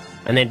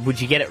 And then would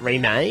you get it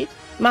remade?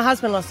 My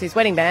husband lost his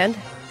wedding band.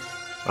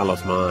 I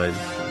lost mine.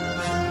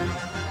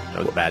 That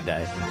was a bad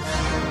day.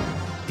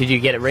 Did you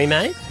get it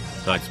remade?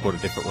 No, I just bought a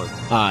different one.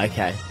 Oh,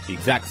 okay. The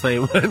exact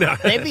same one. No.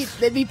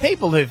 There'd be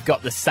people who've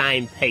got the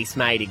same piece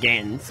made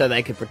again so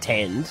they could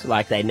pretend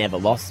like they never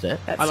lost it.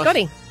 That's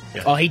Scotty.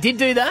 Yeah. Oh, he did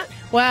do that?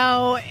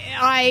 Well,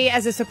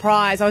 as a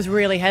surprise, I was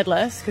really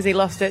headless because he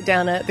lost it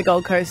down at the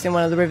Gold Coast in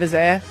one of the rivers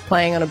there,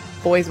 playing on a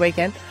boys'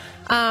 weekend.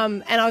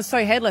 And I was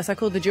so headless, I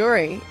called the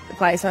jewellery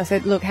place and I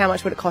said, look, how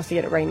much would it cost to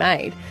get it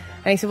remade?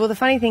 And he said, well, the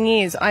funny thing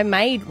is, I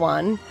made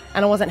one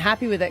and I wasn't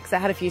happy with it because it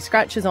had a few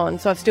scratches on,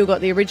 so I've still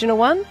got the original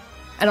one.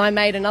 And I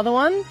made another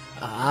one.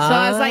 So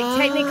I was like,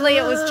 technically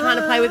it was trying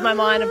to play with my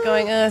mind of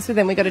going, so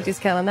then we got a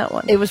discount on that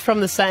one. It was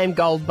from the same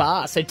gold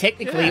bar, so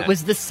technically it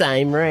was the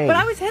same ring. But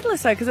I was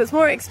headless though, because it's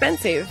more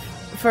expensive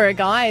for a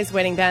guy's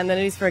wedding band than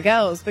it is for a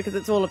girl's, because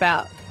it's all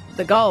about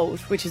the gold,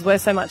 which is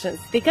worth so much and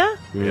it's thicker.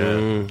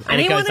 And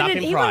he it goes wanted up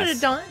in he price. wanted a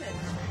diamond.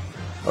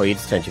 Oh, you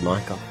just turned your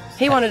mic off.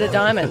 He wanted a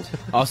diamond.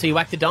 Oh, so you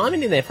whacked a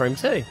diamond in there for him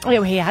too? Oh,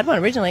 yeah, he had one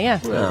originally, yeah.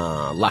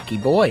 Oh, lucky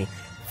boy.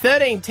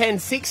 13 10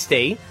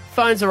 60.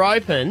 Phones are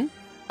open.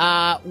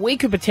 We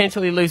could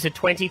potentially lose a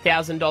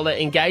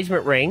 $20,000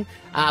 engagement ring.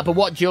 But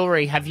what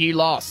jewellery have you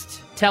lost?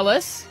 Tell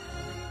us.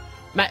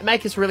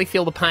 Make us really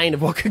feel the pain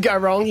of what could go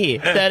wrong here.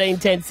 13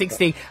 10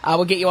 60.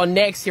 We'll get you on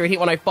next here at Hit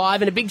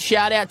 105. And a big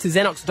shout out to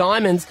Xenox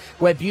Diamonds,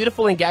 where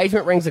beautiful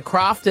engagement rings are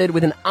crafted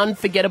with an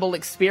unforgettable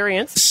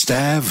experience.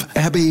 Stav,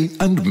 Abby,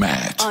 and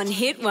Matt. On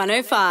Hit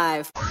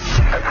 105. It's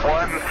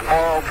one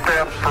small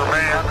step for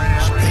man.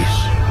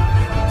 Space,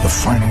 the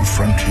final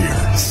frontier.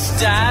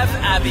 Stav,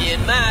 Abby,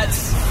 and Matt.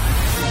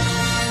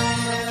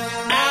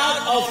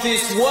 Out of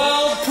this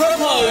world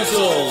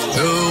proposal.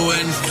 To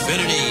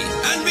infinity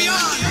and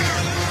beyond.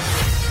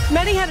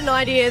 Matty had an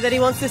idea that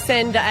he wants to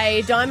send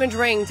a diamond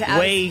ring to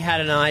Alice. We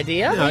had an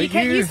idea. No,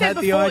 you said had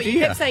the before, idea. You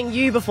kept saying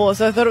you before,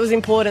 so I thought it was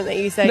important that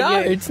you say No,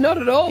 you. it's not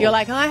at all. You're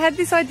like, I had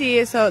this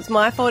idea, so it's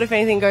my fault if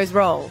anything goes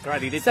wrong.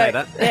 Right, he did say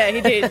that. Yeah,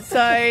 he did.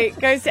 So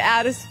goes to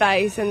outer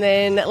space and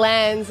then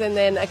lands and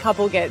then a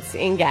couple gets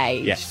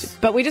engaged. Yes.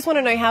 But we just want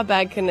to know how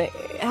bad can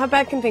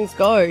things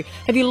go?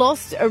 Have you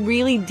lost a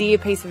really dear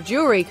piece of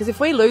jewellery? Because if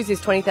we lose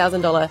this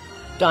 $20,000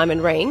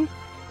 diamond ring,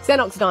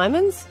 Xenox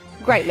Diamonds,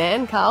 great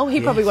man, Carl, he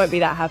probably won't be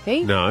that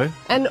happy. No.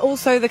 And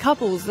also the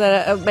couples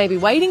that are maybe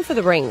waiting for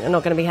the ring are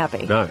not going to be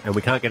happy. No, and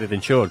we can't get it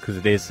insured because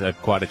it is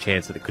quite a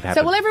chance that it could happen.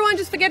 So will everyone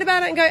just forget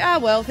about it and go,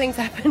 well, things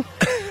happen.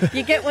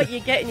 You get what you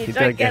get and you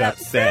don't get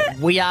upset.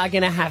 We are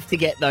going to have to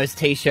get those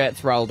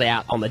T-shirts rolled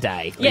out on the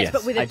day. Yes,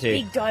 but with a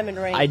big diamond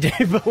ring. I do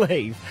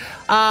believe.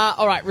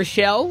 All right,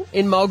 Rochelle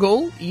in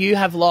Mogul, you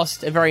have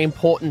lost a very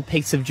important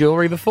piece of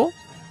jewellery before?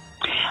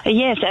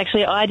 Yes,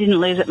 actually, I didn't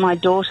lose it. My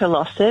daughter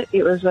lost it.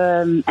 It was,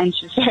 and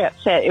she was very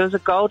upset. It was a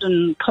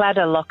golden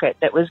cladder locket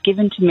that was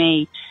given to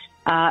me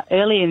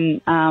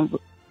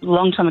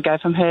long time ago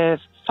from her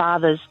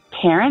father's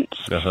parents.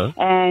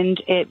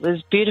 And it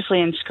was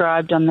beautifully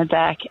inscribed on the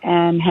back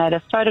and had a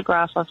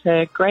photograph of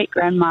her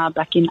great-grandma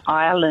back in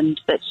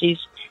Ireland that she's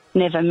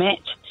never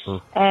met.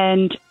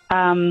 And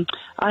I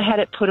had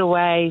it put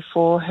away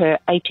for her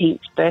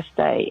 18th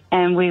birthday,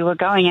 and we were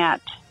going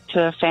out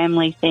to a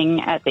family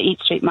thing at the Eat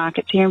Street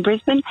Markets here in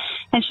Brisbane,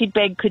 and she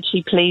begged, could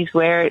she please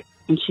wear it?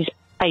 And she's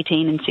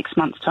 18 in 6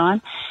 months'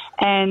 time.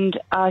 And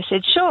I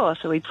said, sure.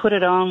 So we put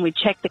it on, we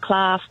checked the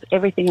clasp,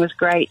 everything was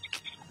great.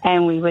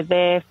 And we were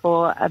there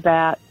for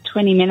about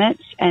 20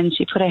 minutes, and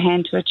she put her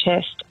hand to her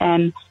chest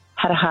and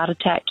had a heart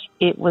attack.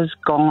 It was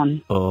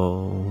gone.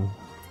 Oh.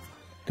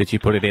 Did she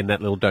put it in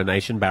that little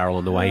donation barrel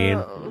on the way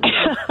in?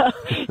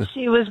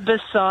 She was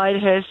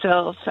beside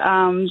herself.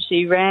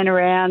 She ran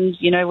around,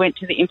 went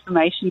to the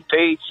information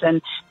booths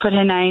and put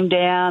her name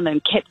down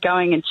and kept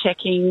going and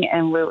checking,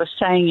 and we were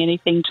saying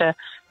anything to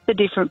the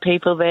different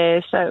people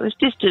there. So it was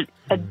just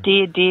a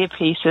dear, dear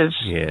piece of...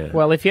 Yeah.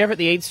 Well, if you're ever at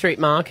the Eat Street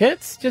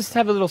Markets, just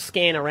have a little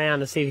scan around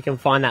to see if you can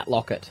find that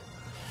locket.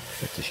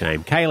 That's a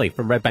shame. Kaylee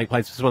from Red Bank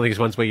Place was one of these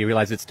ones where you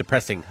realise it's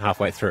depressing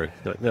halfway through.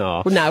 You're like,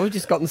 no. Well, no, we've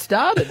just gotten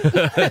started.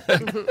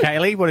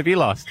 Kaylee, what have you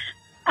lost?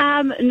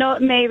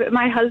 Not me, but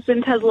my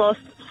husband has lost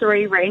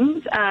 3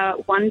 rings,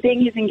 one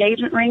being his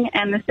engagement ring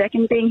and the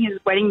second being his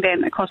wedding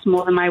band that cost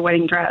more than my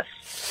wedding dress.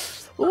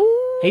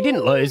 Ooh. He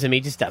didn't lose them, he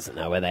just doesn't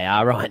know where they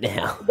are right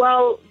now.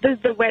 Well,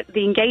 the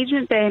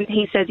engagement band,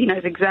 he says he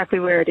knows exactly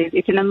where it is.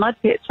 It's in a mud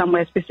pit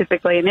somewhere,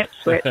 specifically in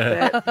Ipswich,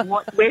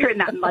 but where in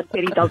that mud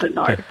pit he doesn't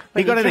know.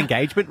 He got an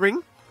engagement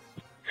ring?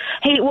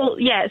 So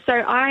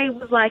I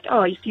was like,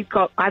 if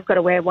I've got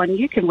to wear one,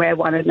 you can wear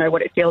one and know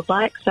what it feels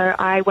like. So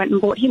I went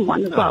and bought him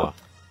one as well.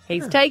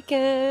 He's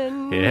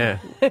taken. Yeah.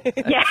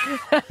 Yeah.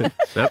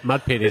 That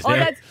mud pit is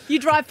there. You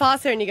drive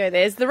past there and you go,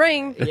 there's the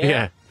ring.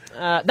 Yeah.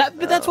 But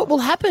that's what will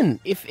happen.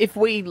 If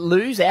we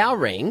lose our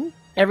ring,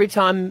 every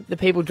time the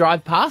people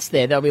drive past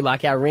there, they'll be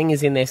like, our ring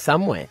is in there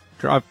somewhere.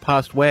 Drive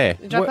past where?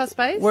 Drive past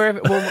space?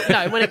 Wherever. Well,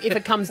 no, if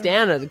it comes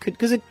down,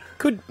 because it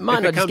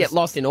might not just get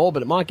lost in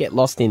orbit, it might get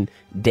lost in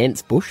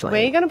dense bushland.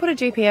 Where are you going to put a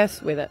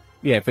GPS with it?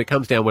 Yeah, if it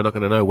comes down, we're not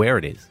going to know where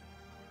it is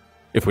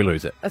if we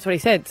lose it. That's what he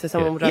said, so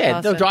someone will drive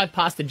past they'll it. drive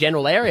past the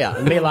general area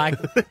and be like,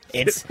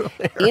 it's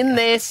in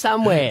there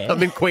somewhere.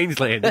 I'm in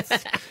Queensland.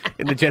 It's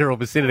in the general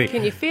vicinity.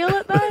 Can you feel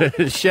it,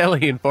 though?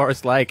 Shelley in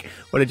Forest Lake,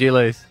 what did you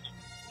lose?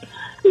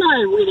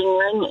 My wedding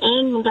ring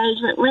and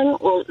engagement ring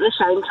all at the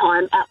same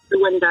time out the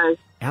window.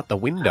 Out the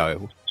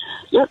window?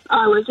 Yep,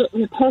 I was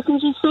in the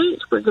passenger seat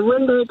with the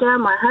window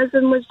down. My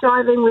husband was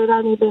driving. We'd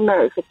only been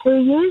married for 2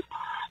 years.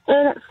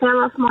 And it fell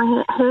off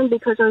my hand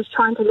because I was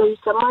trying to lose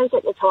some weight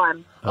at the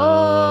time.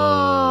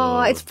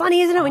 Oh, it's funny,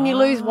 isn't it, when you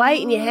lose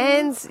weight in your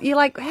hands? You're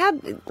like,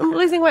 I'm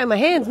losing weight in my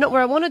hands, not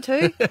where I wanted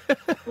to.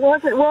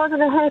 Wasn't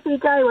a happy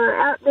day. We were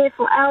out there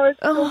for hours.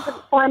 We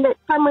couldn't find it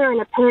somewhere in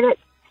a paddock.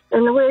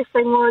 And the worst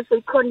thing was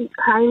we couldn't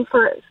claim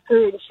for it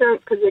through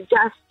insurance because we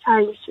just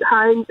changed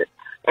homes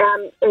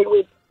and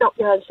we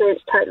stopped our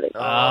insurance totally.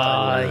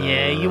 Oh,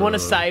 yeah. You want to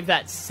save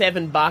that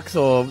 $7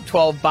 or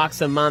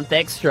 $12 a month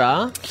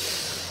extra.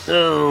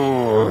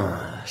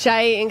 Oh.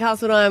 Shay in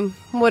Castledome,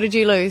 what did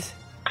you lose?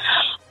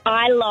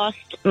 I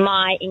lost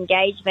my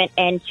engagement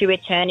and 2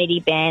 eternity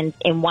bands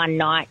in one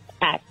night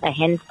at a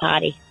hen's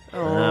party.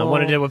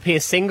 Wanted to appear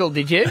single,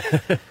 did you?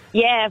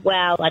 Yeah,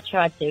 well, I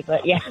tried to,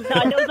 but yeah.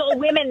 No, there was all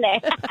women there.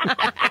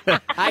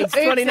 Hey, it's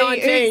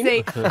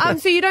 2019. Oopsie.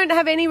 So you don't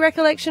have any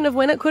recollection of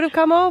when it could have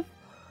come off?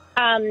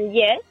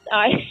 Yes,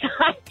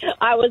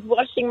 I was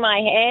washing my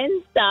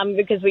hands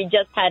because we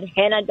just had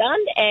henna done,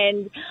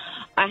 and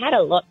I had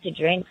a lot to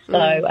drink, so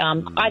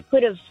I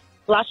could have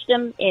flushed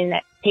them in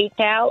a tea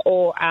towel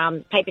or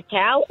paper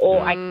towel,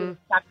 or I could have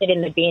chucked it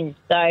in the bin.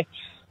 So,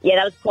 yeah,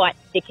 that was quite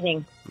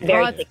sickening.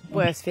 Very sickening.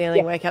 Worst feeling.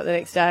 Yeah. Wake up the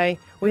next day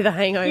with a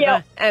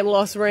hangover and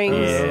lost rings.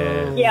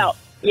 Yeah.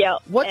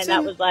 And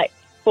that was like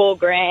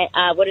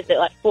 $4,000.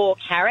 Like 4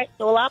 carats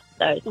all up.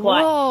 So it's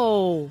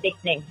quite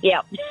sickening.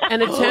 Yeah.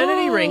 An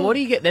eternity ring. What do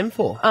you get them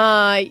for?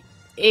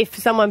 If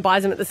someone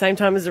buys them at the same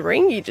time as a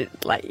ring, you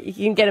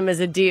can get them as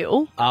a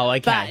deal. Oh, okay.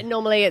 But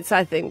normally it's,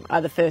 I think,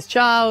 either first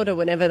child or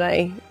whenever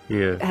they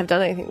have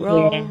done anything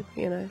wrong.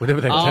 You know.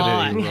 Whenever they've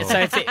done anything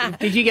wrong. So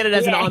did you get it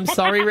as an I'm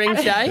sorry ring,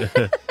 Shay?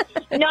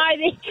 No,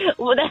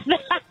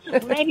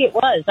 maybe it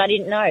was. I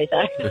didn't know.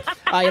 So.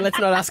 Let's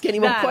not ask any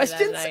more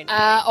questions. No.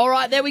 All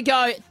right, there we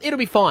go. It'll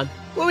be fine.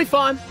 We'll be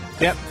fine.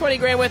 Yep.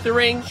 $20,000 worth of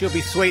ring. She'll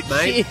be sweet,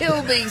 mate.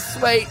 She'll be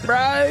sweet,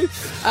 bro.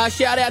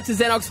 Shout out to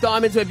Xenox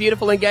Diamonds, where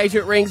beautiful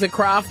engagement rings are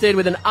crafted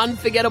with an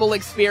unforgettable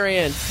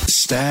experience.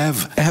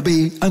 Stav,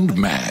 Abby and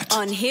Matt.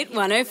 On Hit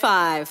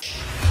 105.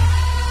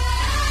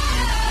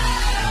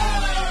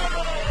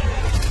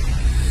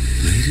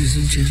 Ladies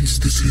and gents,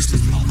 this is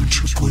the moment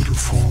you've waited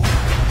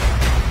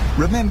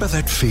for. Remember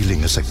that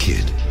feeling as a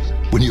kid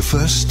when you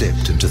first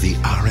stepped into the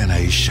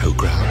RNA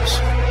showgrounds?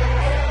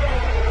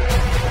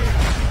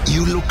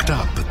 You looked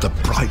up at the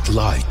bright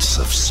lights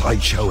of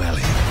Sideshow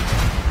Alley.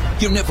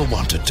 You never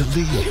wanted to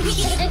leave.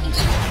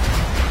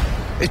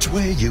 It's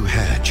where you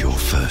had your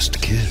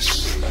first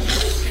kiss,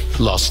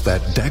 lost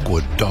that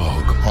Dagwood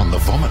dog on the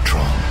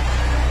Vomitron,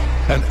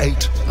 and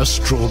ate a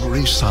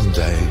strawberry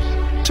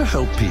sundae to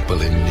help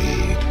people in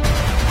need.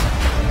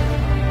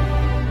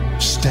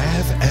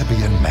 Stav,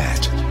 Abby and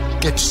Matt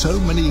get so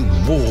many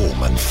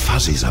warm and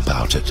fuzzies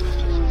about it.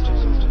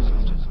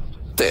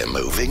 They're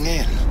moving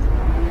in.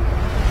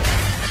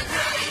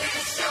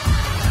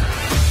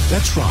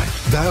 That's right,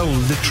 they'll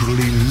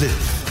literally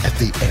live at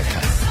the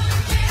Ekka.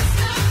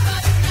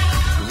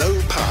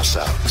 No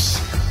pass-outs.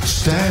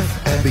 Stav,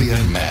 Abby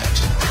and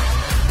Matt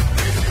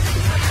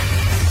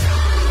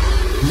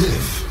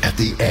live at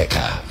the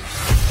Ekka.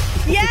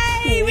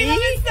 Yay! We love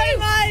it so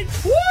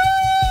much! Woo!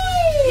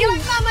 You're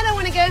like, Mum, I don't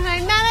want to go home.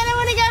 Mum, I don't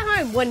want to go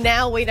home. Well,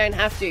 now we don't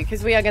have to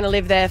because we are going to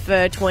live there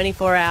for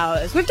 24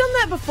 hours. We've done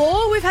that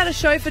before. We've had a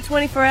show for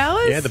 24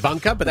 hours. Yeah, the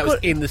bunker, but that was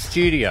in the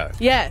studio.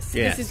 Yes.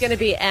 This is going to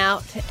be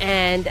out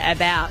and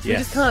about. We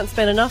just can't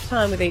spend enough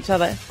time with each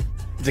other.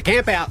 It's a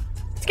camp out.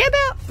 It's camp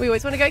out. We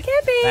always want to go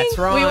camping. That's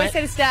right. We always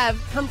say to Stav,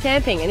 come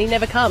camping, and he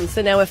never comes,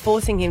 so now we're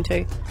forcing him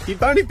to.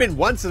 You've only been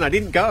once and I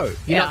didn't go.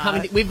 You're not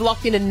coming. We've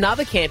locked in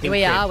another camping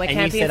We trip. are. We're and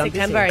camping you said, in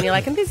September, and you're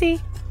like, I'm busy.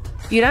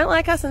 You don't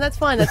like us, and that's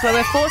fine. That's why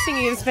we're forcing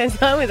you to spend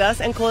time with us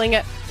and calling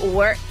it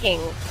working.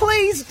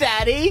 Please,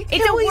 Daddy.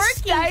 It's Can a we working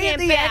stay at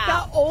the camp Ekka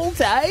out. all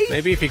day?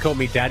 Maybe if you called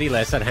me Daddy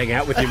less, I'd hang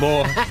out with you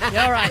more.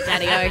 You're all right,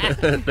 Daddy.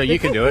 No, you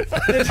can do it.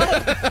 I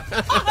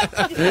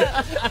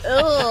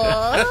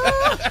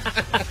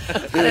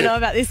don't know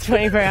about this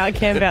 24-hour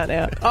camp out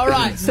now. All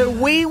right, so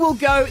we will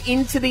go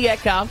into the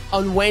Ekka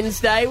on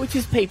Wednesday, which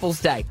is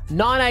People's Day.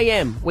 9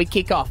 a.m. we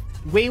kick off.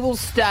 We will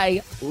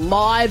stay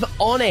live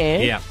on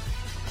air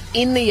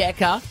in the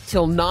Ekka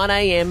till 9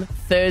 a.m.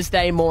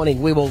 Thursday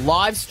morning. We will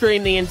live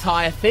stream the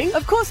entire thing.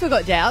 Of course we've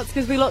got doubts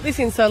because we locked this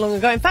in so long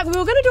ago. In fact, we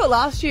were going to do it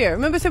last year.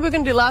 Remember I said we were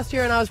going to do it last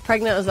year and I was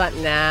pregnant. I was like,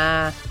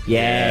 nah.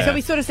 Yeah. So we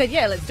sort of said,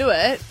 yeah, let's do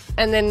it.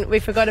 And then we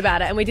forgot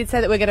about it. And we did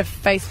say that we're going to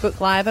Facebook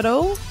Live it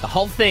all. The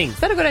whole thing. Is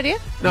that a good idea?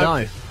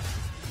 No.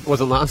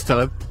 Wasn't last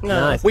time.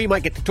 No. We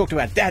might get to talk to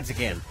our dads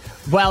again.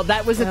 Well,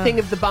 that was the thing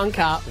of the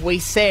bunker. We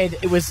said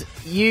it was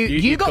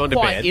you got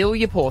quite ill,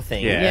 you poor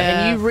thing.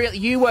 Yeah. And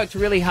you worked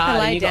really hard. I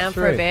and laid you down got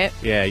for a through. bit.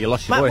 Yeah, you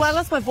lost your voice. Well, I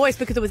lost my voice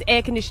because it was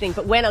air conditioning,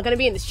 but we're not going to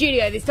be in the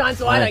studio this time,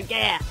 so I don't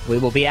care. We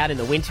will be out in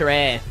the winter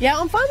air. Yeah,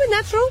 I'm fine with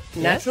natural.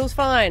 Natural's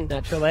fine.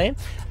 Natural air.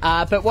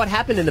 But what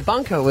happened in the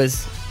bunker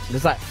was it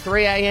was like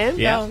 3 a.m.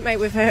 Yeah. Oh, mate,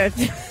 we've heard.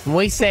 And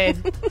we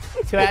said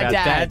to our Our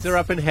dads are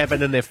up in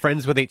heaven and they're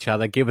friends with each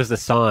other. Give us a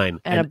sign.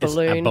 And a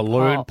balloon A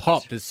balloon popped.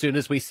 popped as soon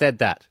as we said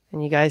that.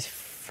 And you guys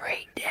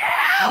freaked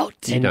out.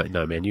 You don't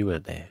know, man. You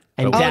weren't there.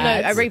 And Oh, no,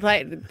 dads, I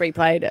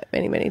replayed it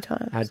many, many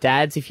times. our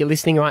dads, if you're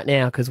listening right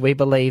now, because we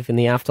believe in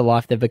the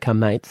afterlife, they've become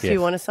mates. Do you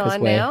want a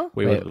sign now?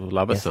 We would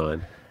love a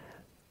sign.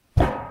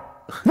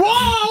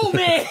 Whoa,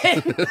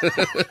 man!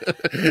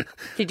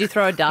 Did you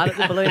throw a dart at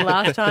the balloon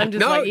last time? Just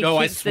No, like you no,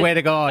 I kicked swear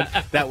to God,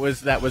 that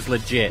was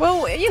legit.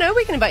 Well, you know,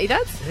 we can invite your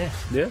dads.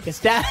 Yeah.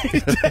 Yes, Dad. Our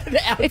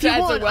If you dads are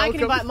want, I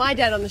can welcome. invite my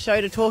dad on the show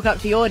to talk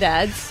up to your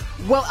dads.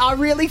 Well, I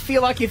really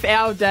feel like if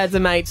our dads are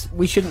mates,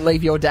 we shouldn't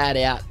leave your dad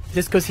out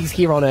just because he's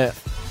here on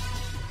Earth.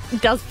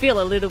 does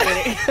feel a little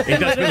bit. It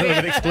does feel a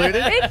little bit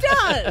excluded? It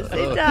does.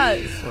 It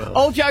does. Well.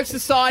 All jokes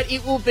aside,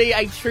 it will be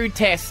a true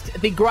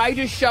test. The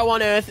greatest show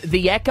on earth,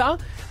 the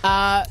Ekka.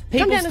 Come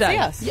down to see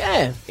us.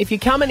 Yeah. If you're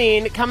coming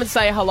in, come and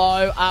say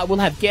hello. We'll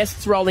have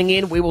guests rolling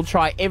in. We will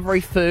try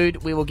every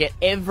food. We will get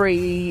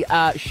every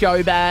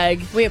show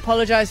bag. We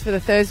apologise for the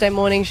Thursday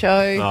morning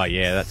show. Oh,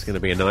 yeah, that's going to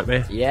be a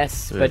nightmare.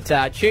 Yes,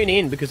 but tune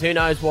in because who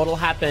knows what will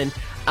happen.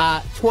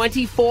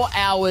 24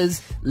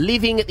 hours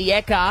living at the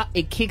Ekka.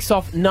 It kicks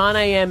off 9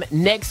 a.m.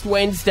 next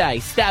Wednesday.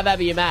 Stav,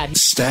 Abby and Matt.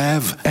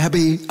 Stav,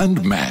 Abby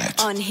and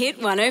Matt. On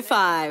Hit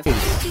 105.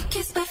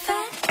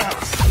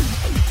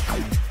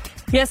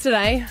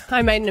 Yesterday,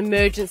 I made an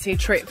emergency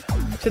trip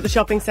to the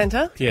shopping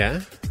centre.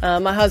 Yeah.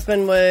 My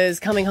husband was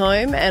coming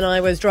home and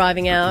I was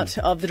driving out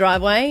of the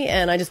driveway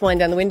and I just went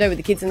down the window with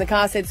the kids in the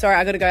car, said, sorry,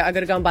 I got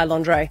to go and buy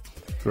lingerie.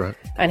 Right.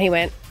 And he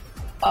went,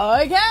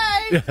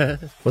 okay.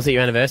 Was it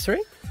your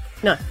anniversary?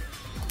 No.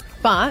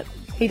 But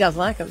he does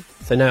like them.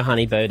 So no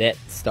Honey Birdette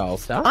style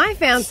stuff? I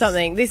found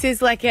something. This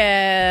is like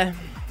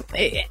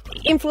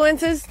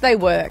influencers, they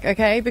work,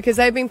 okay? Because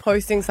they've been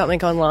posting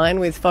something online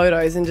with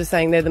photos and just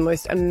saying they're the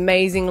most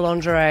amazing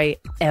lingerie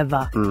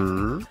ever.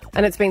 Mm.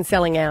 And it's been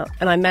selling out.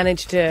 And I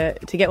managed to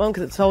get one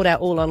because it sold out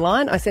all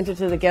online. I sent it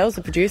to the girls,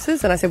 the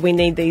producers, and I said, we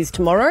need these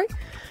tomorrow.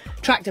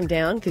 Tracked them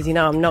down because, you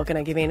know, I'm not going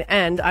to give in.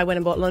 And I went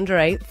and bought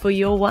lingerie for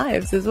your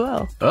wives as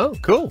well. Oh,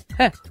 cool.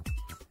 Huh.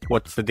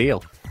 What's the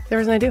deal? There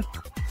is no deal.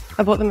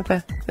 I bought them at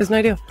there. There's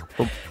no deal.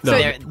 Well, no.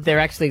 So they're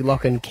actually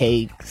lock and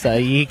key, so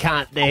you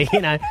can't,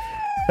 you know...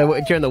 So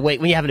during the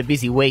week, when you're having a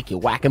busy week, you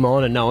whack them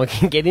on and no one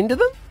can get into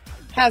them?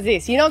 How's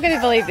this? You're not going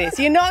to believe this.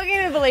 You're not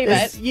going to believe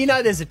it. You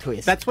know there's a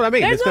twist. That's what I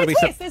mean. There's no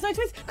twist. There's no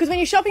twist. Because when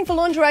you're shopping for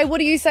lingerie, what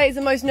do you say is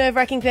the most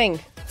nerve-wracking thing?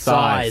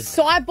 Size.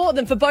 So I bought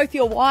them for both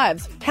your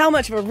wives. How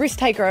much of a risk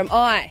taker am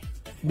I?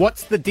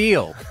 What's the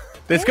deal?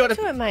 There's got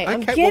to it, mate. Okay,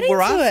 I'm getting well, we're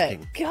to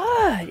asking. it.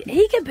 God,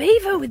 eager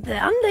beaver with the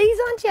undies,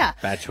 aren't you?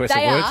 Bad choice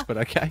They of words, are but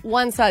okay.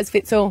 one size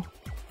fits all.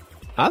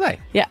 Are they?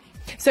 Yeah.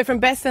 So from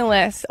Best and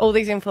Less, all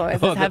these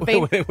influencers have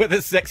been... Where the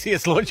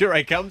sexiest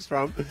lingerie comes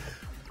from.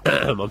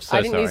 I'm so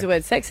I didn't use the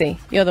word sexy.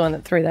 You're the one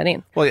that threw that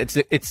in. Well,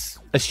 it's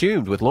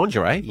assumed with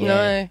lingerie.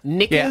 Yeah.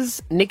 No.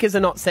 Knickers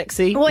are not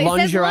sexy. Well,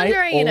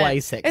 lingerie,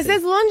 always sexy. It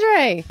says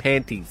lingerie.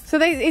 Panties.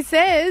 So it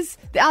says,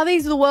 are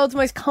these the world's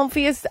most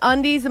comfiest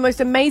undies? The most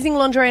amazing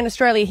lingerie in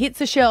Australia hits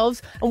the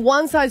shelves, and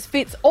one size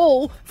fits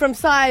all from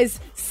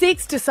size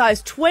 6 to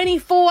size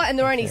 24, and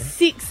they're only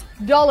 $6.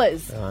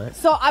 Right.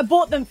 So I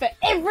bought them for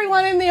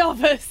everyone in the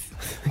office.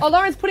 Oh,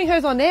 Lauren's putting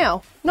hers on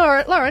now.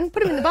 No, Lauren,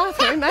 put them in the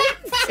bathroom, mate.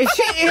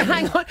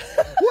 Hang on. What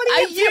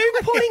are you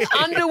putting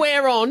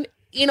underwear on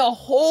in a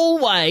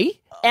hallway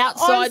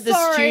outside the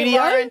studio?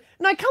 Lauren.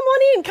 No, come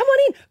on in.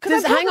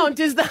 Hang on,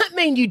 does that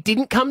mean you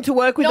didn't come to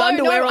work with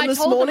underwear on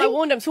this morning? I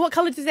warned them. So what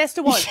colour does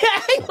Esther want? Yeah,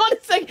 hang on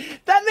a second.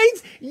 That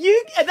means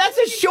that's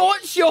a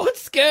short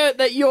skirt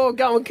that you're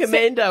going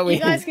commando in.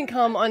 You guys can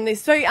come on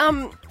this. So,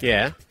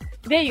 yeah.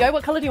 There you go.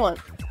 What colour do you want?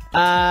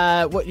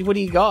 What do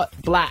you got?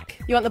 Black.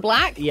 You want the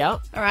black? Yeah. All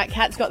right,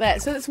 Kat's got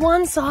that. So it's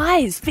one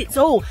size fits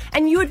all.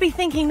 And you would be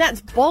thinking that's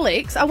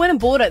bollocks. I went and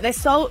bought it. They're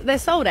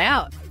sold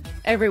out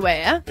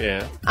everywhere.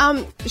 Yeah.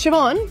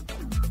 Siobhan?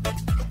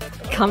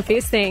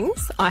 Comfiest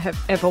things I have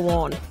ever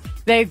worn.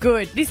 They're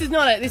good. This is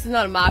not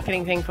a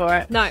marketing thing for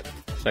it. No.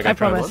 So I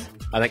promise.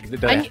 I think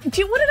what did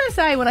I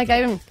say when I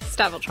gave him?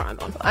 Stav will try them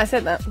on. I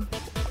said that.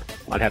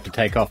 I'd have to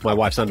take off my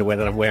wife's underwear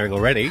that I'm wearing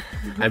already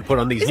and put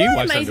on these new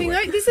wife's amazing,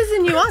 underwear. Though? This is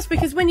a new us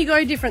because when you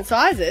go different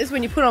sizes,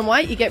 when you put on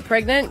weight, you get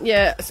pregnant,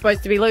 you're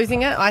supposed to be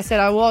losing it. I said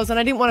I was, and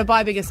I didn't want to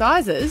buy bigger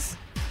sizes.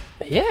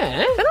 Yeah.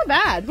 They're not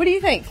bad. What do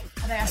you think?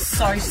 They are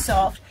so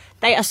soft.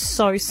 They are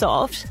so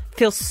soft.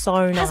 Feels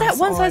so nice. How's that?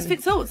 One size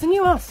fits all. It's the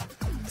new us.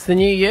 It's the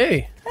new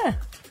you. Yeah.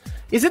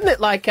 Isn't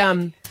it like,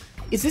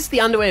 is this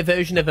the underwear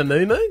version of a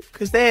moo-moo?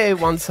 Because they're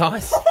one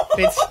size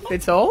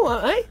fits all,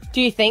 aren't they?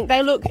 Do you think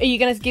they look... Are you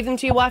going to give them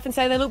to your wife and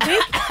say they look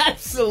big?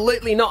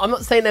 Absolutely not. I'm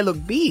not saying they look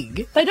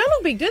big. They don't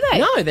look big, do they?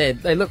 No,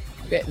 they look...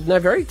 No,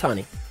 very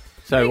tiny.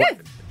 So,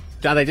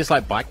 are they just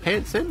like bike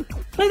pants then?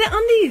 No, they're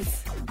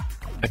undies.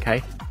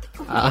 Okay.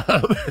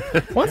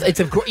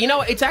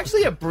 It's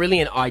actually a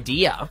brilliant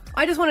idea.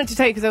 I just wanted to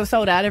tell you because they were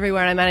sold out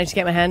everywhere and I managed to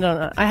get my hand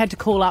on it. I had to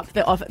call up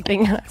the offer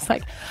thing. I was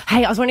like,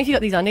 hey, I was wondering if you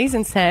got these undies.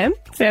 And Sam,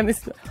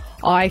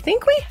 I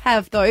think we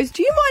have those.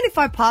 Do you mind if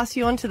I pass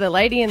you on to the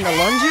lady in the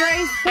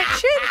lingerie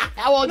section?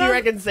 How old do you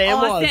reckon Sam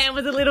was? Sam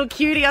was a little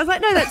cutie. I was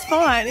like, no, that's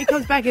fine. He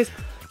comes back and goes,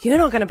 you're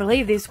not going to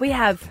believe this. We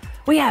have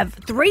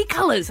 3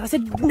 colours. I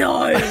said,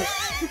 no.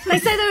 They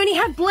say they only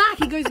have black.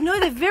 He goes, no,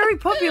 they're very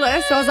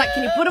popular. So I was like,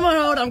 can you put them on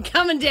hold? I'm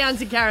coming down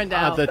to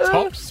Carindale. Are the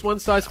tops one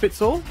size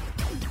fits all?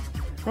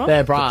 Right?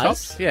 They're bras. The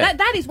tops? Yeah.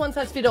 That is one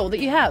size fit all that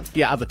you have.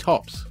 Yeah, are the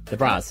tops? The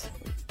bras.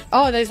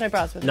 Oh, there's no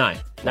bras with them.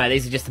 No,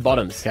 these are just the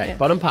bottoms. Okay. Yeah.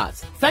 Bottom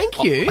parts.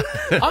 Thank you.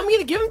 I'm going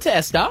to give them to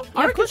Esther.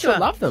 I reckon she'll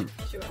love them.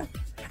 Sure.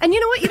 And you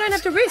know what? You don't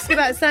have to risk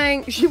about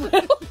saying she will.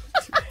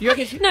 You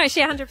reckon No,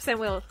 she 100%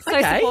 will.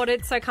 So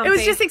supported, so comfy. It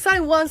was just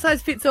exciting. One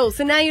size fits all.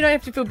 So now you don't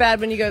have to feel bad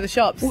when you go to the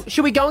shops. Well,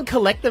 should we go and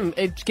collect them,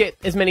 get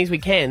as many as we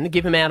can,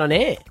 give them out on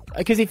air?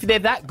 Because if they're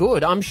that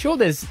good, I'm sure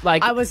there's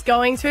like. I was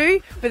going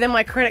to, but then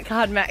my credit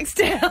card maxed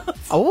out.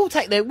 Oh, we'll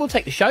take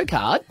the show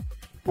card.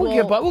 We'll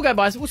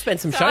spend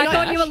some show I cash.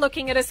 thought you were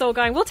looking at us all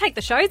going, we'll take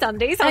the show's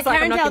undies. I was like, I'm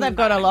Karen not tell giving they've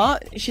got a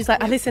lot. She's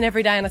like, I listen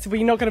every day, and I said, well,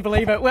 you're not going to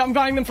believe it. Well, I'm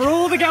buying them for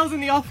all the girls in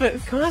the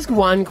office. Can I ask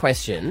one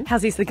question?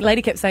 How's this? The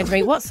lady kept saying to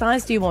me, what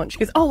size do you want? She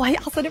goes, oh, I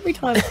ask it every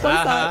time. What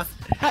size?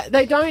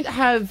 They don't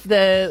have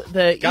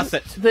the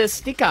Gusset. the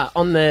sticker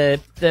on the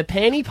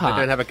panty part.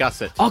 They don't have a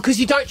gusset. Oh, because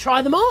you don't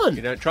try them on.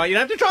 You don't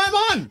have to try them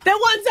on. They're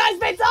one size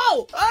fits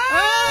all.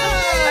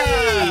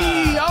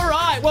 Hey! All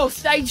right. Well,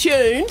 stay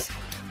tuned.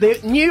 The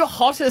new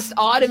hottest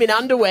item in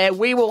underwear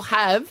we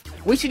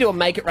should do a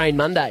Make It Rain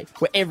Monday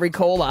where every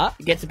caller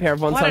gets a pair of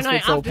one size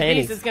fits all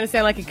panties. It's going to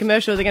sound like a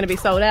commercial. They're going to be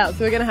sold out, so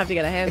we're going to have to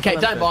get a handful. Okay,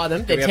 don't buy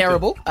them. They're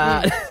terrible.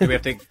 Do we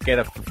have to get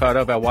a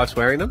photo of our wives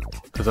wearing them?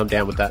 Because I'm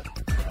down with that.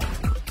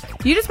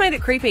 You just made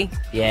it creepy.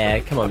 Yeah,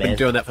 come on, I've man. been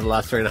doing that for the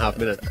last 3.5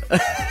 minutes.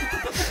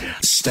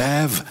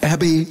 Stav,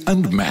 Abby,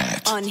 and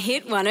Matt. On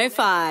Hit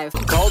 105.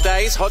 Cold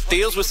days, hot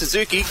deals with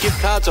Suzuki. Gift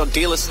cards on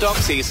dealer stock.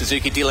 See your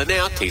Suzuki dealer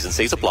now. T's and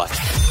C's apply.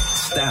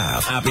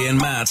 Stav, Abby, and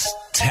Matt's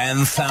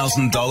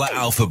 $10,000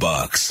 Alpha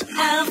Bucks.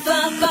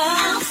 Alpha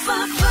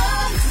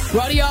Bucks.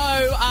 Radio,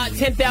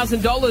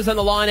 $10,000 on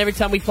the line every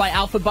time we play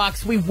Alpha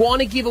Bucks. We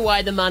want to give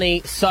away the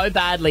money so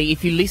badly.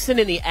 If you listen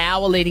in the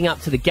hour leading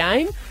up to the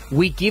game,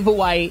 we give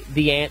away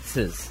the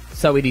answers.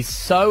 So it is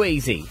so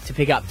easy to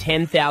pick up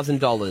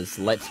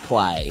 $10,000. Let's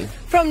play.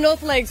 From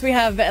North Lakes, we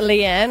have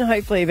Leanne.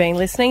 Hopefully you've been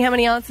listening. How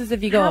many answers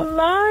have you got?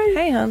 Hello.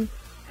 Hey, hon.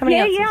 How many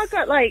answers? Yeah, I've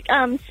got like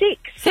 6.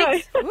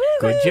 Six.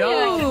 Good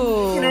job.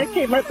 So,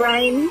 keep my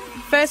brain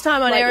First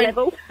time on air.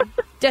 level.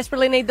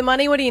 Desperately need the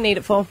money. What do you need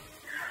it for?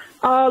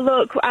 Oh,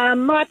 look,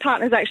 my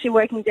partner's actually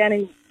working down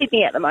in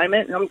Sydney at the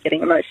moment, and I'm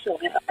getting emotional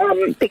now,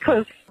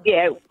 because,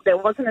 there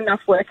wasn't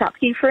enough work up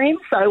here for him,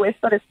 so we're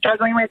sort of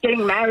struggling. We're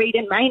getting married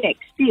in May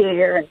next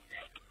year, and,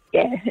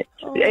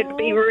 it'd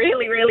be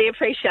really, really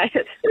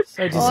appreciated.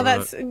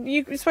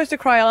 You're supposed to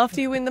cry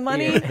after you win the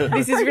money. Yeah.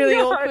 This is really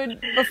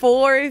awkward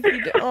before.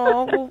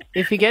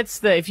 If you get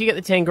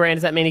the 10 grand,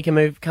 does that mean he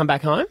can come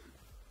back home?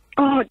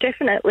 Oh,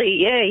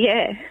 definitely,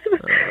 yeah.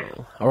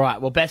 All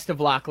right, well, best of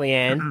luck,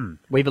 Leanne.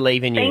 We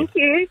believe in you. Thank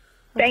you.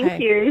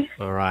 Thank you.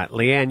 All right,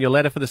 Leanne, your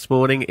letter for this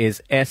morning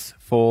is S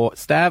for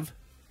Stav.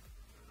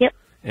 Yep.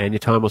 And your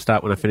time will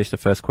start when I finish the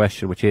first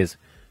question, which is,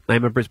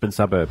 name a Brisbane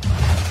suburb.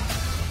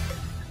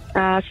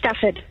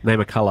 Stafford.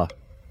 Name a colour.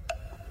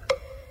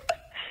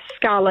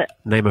 Scarlet.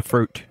 Name a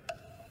fruit.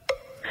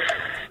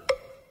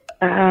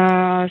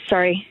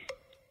 Sorry.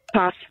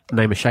 Pass.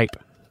 Name a shape.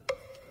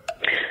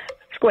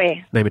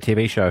 Square. Name a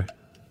TV show.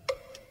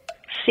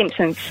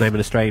 Simpsons. Name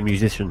an Australian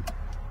musician.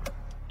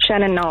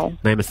 Shannon Knoll.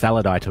 Name a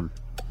salad item.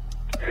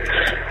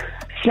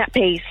 Snap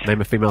peas.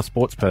 Name a female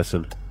sports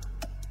person.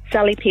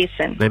 Sally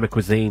Pearson. Name a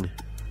cuisine.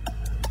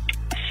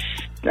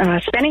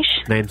 Spanish.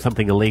 Name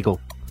something illegal.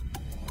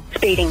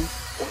 Speeding.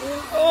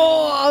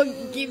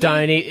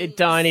 Don't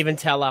even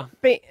tell her.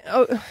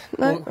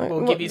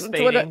 We'll give you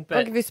speeding.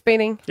 I'll give you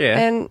speeding. Yeah.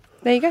 And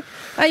there you go.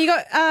 You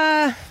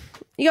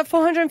got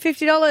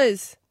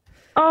 $450.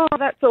 Oh,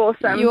 that's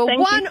awesome. You were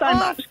Thank you so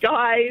much,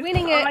 guys.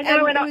 Winning it. I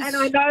know what it is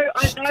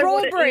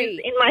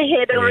in my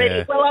head already.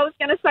 Yeah. Well, I was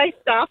going to say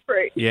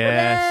starfruit.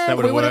 Yes, that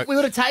would have worked. We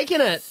would have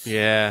taken it.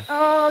 Yeah.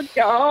 Oh,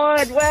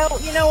 God. Well,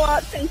 you know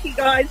what? Thank you,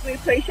 guys. We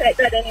appreciate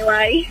that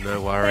anyway.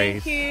 No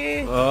worries. Thank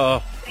you.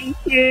 Oh, Thank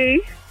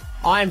you.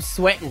 I am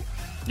sweating.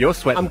 you're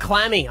sweating. I'm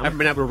clammy. I haven't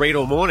been able to read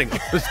all morning. I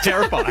was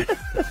terrified.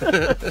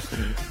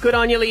 Good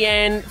on you,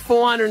 Leanne.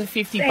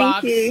 $450.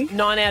 Thank you.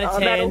 9 out of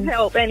 10. That'll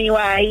help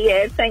anyway.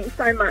 Yeah, thanks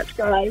so much,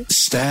 guys.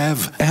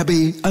 Stav,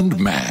 Abby, and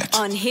Matt.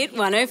 On Hit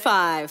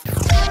 105.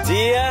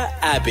 Dear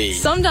Abby.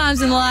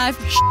 Sometimes in life,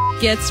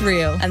 gets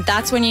real, and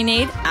that's when you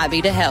need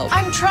Abby to help.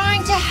 I'm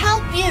trying to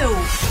help you.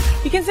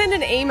 You can send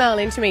an email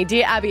in to me,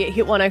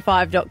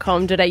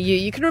 dearabby@hit105.com.au.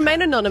 You can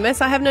remain anonymous.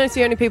 I have noticed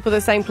the only people that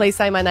are saying, please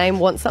say my name,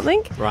 want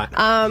something. Right.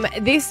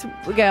 This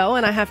girl,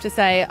 and I have to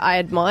say I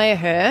admire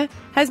her,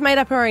 has made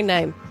up her own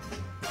name.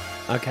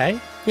 Okay.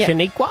 Yeah.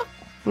 Shaniqua?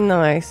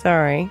 No,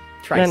 sorry.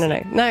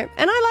 Tracy. No.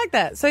 And I like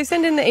that. So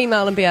send in the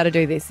email and be able to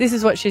do this. This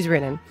is what she's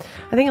written.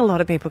 I think a lot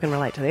of people can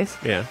relate to this.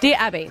 Yeah. Dear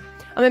Abby,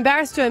 I'm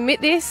embarrassed to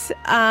admit this,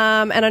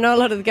 and I know a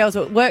lot of the girls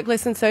at work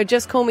listen, so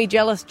just call me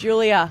Jealous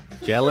Julia.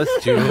 Jealous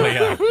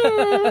Julia.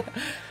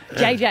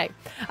 JJ.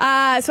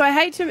 So I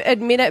hate to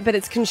admit it, but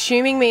it's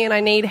consuming me and I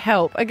need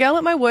help. A girl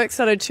at my work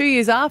started 2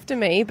 years after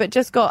me, but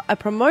just got a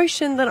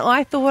promotion that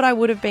I thought I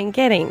would have been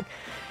getting.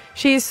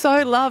 She is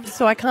so loved,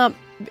 so I can't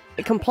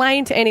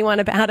complain to anyone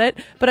about it,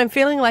 but I'm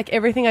feeling like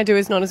everything I do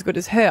is not as good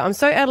as her. I'm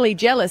so utterly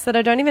jealous that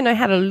I don't even know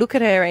how to look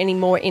at her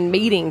anymore in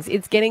meetings.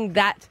 It's getting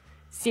that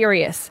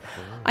serious.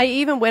 I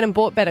even went and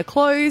bought better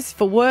clothes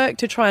for work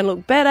to try and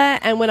look better,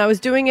 and when I was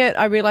doing it,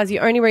 I realised the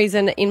only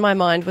reason in my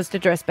mind was to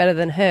dress better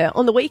than her.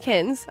 On the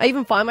weekends, I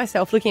even find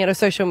myself looking at her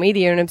social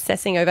media and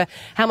obsessing over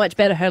how much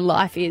better her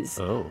life is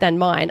than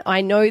mine.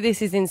 I know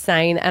this is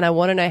insane, and I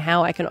want to know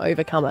how I can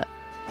overcome it.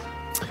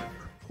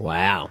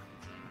 Wow.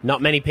 Not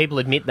many people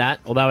admit that,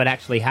 although it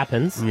actually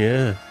happens.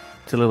 Yeah.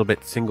 It's a little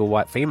bit single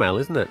white female,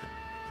 isn't it?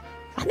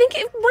 I think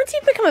once you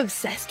become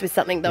obsessed with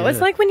something, though,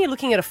 it's like when you're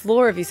looking at a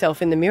flaw of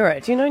yourself in the mirror,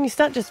 do you know, and you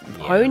start just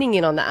honing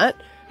in on that,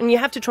 and you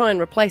have to try and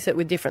replace it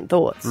with different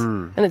thoughts.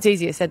 And it's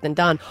easier said than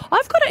done.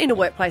 I've got it in a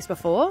workplace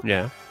before.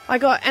 Yeah.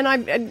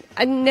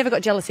 I never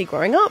got jealousy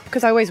growing up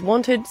because I always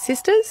wanted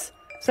sisters.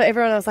 So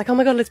everyone, I was like, oh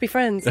my God, let's be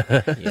friends.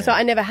 So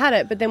I never had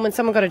it. But then when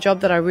someone got a job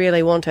that I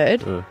really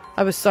wanted,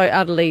 I was so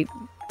utterly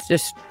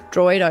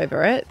destroyed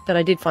over it that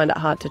I did find it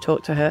hard to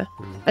talk to her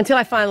until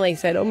I finally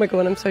said, oh my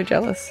God, I'm so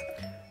jealous.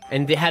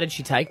 And how did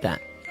she take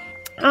that?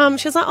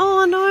 She was like,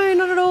 oh, no,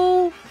 not at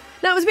all.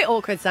 No, it was a bit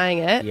awkward saying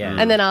it. Yeah.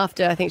 And then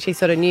after, I think she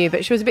sort of knew,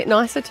 but she was a bit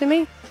nicer to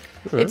me.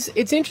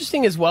 It's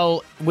interesting as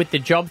well with the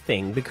job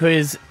thing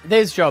because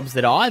there's jobs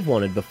that I've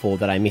wanted before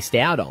that I missed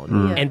out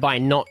on. And by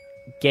not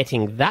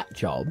getting that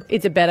job,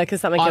 it's a better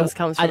because something else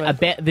comes from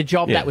it. The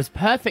job that was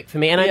perfect for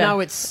me. And I know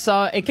it's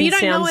so... It can but you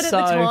don't sound know it so,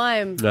 at the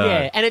time. No.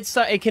 Yeah, and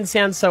it can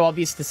sound so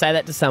obvious to say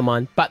that to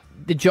someone, but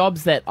the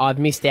jobs that I've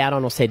missed out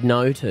on or said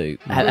no to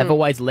have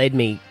always led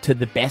me to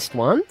the best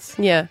ones.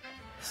 Yeah.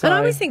 So, and I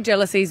always think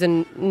jealousy is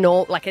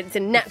it's a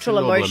natural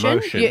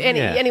emotion.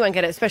 Anyone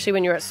get it, especially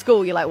when you're at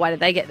school. You're like, why did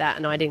they get that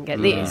and I didn't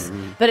get this?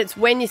 But it's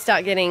when you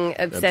start getting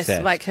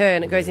obsessed like her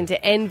and it goes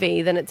into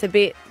envy, then it's a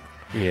bit...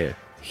 Yeah.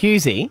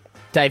 Hughesy,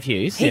 Dave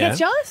Hughes. He gets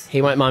jealous?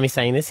 He won't mind me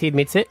saying this. He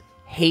admits it.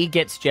 He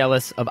gets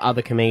jealous of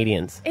other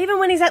comedians. Even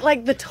when he's at,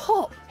 like, the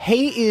top.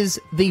 He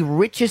is the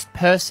richest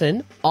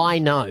person I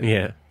know.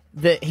 Yeah.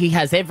 That he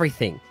has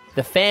everything.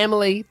 The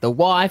family, the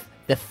wife,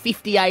 the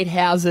 58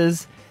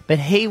 houses, but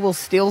he will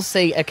still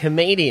see a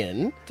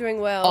comedian doing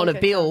well on a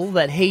bill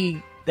that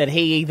he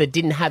either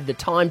didn't have the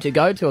time to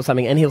go to or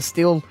something, and he'll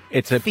still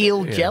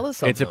feel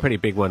jealous of It's them. a pretty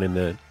big one in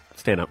the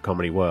stand-up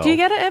comedy world. Do you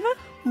get it ever?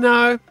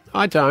 No,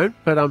 I don't,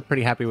 but I'm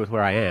pretty happy with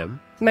where I am.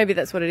 Maybe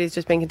that's what it is,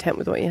 just being content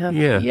with what you have.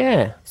 Yeah.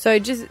 Yeah. So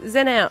just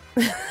zen out.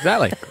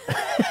 Exactly.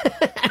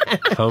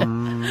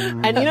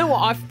 And you know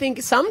what? I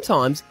think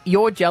sometimes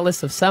you're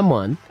jealous of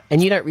someone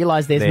and you don't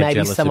realise there's They're maybe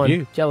jealous of someone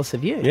you. jealous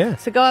of you. Yeah.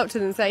 So go up to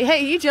them and say,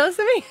 hey, are you jealous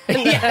of me?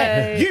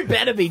 Yeah, you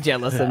better be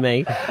jealous of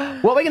me.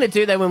 What we're going to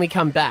do, though, when we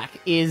come back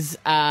is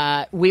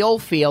we all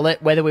feel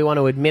it, whether we want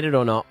to admit it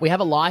or not. We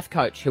have a life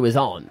coach who is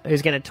on,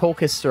 who's going to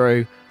talk us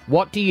through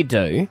what do you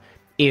do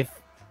if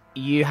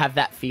you have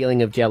that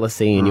feeling of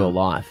jealousy in your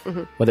life,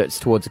 whether it's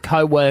towards a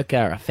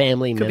co-worker, a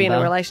family member. Could be in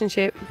a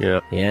relationship. Yeah.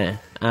 Yeah.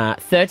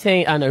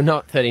 13, no,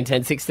 not 13,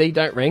 10, 60,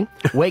 don't ring.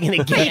 We're going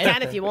to get... You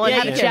can if you want. Yeah,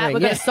 Have you a can chat. ring,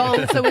 We've got a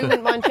song, so we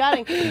wouldn't mind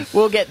chatting.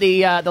 We'll get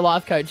the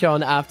life coach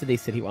on after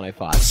this City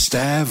 105.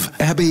 Stav,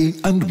 Abby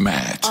and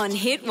Matt. On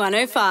Hit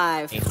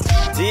 105.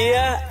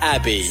 Dear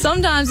Abby.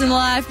 Sometimes in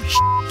life,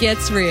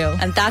 gets real.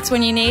 And that's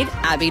when you need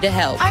Abby to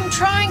help. I'm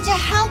trying to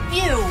help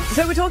you.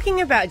 So we're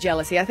talking about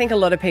jealousy. I think a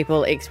lot of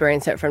people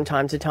experience it from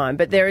time to time,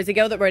 but there is a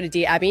girl that wrote a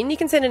Dear Abby, and you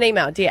can send an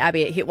email,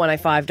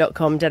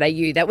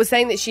 dearabby@hit105.com.au, that was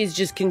saying that she's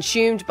just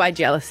consumed by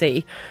jealousy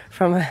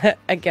from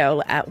a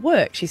girl at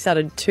work. She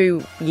started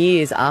 2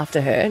 years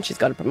after her, and she's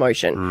got a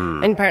promotion.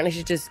 And apparently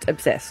she's just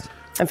obsessed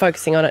and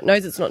focusing on it,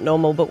 knows it's not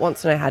normal, but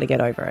wants to know how to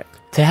get over it.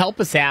 To help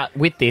us out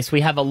with this,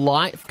 we have a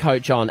life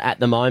coach on at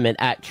the moment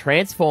at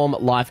Transform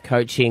Life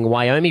Coaching.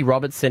 Wyoming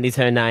Robertson is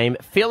her name.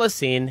 Fill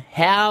us in.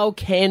 How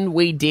can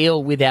we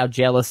deal with our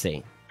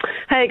jealousy?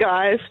 Hey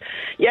guys,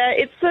 yeah,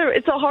 it's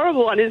a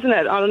horrible one, isn't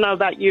it? I don't know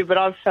about you, but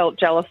I've felt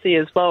jealousy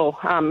as well,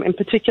 in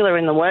particular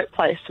in the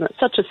workplace, and it's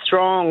such a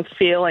strong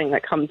feeling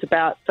that comes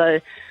about.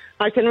 So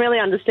I can really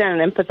understand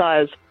and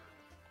empathise.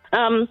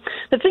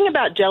 The thing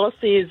about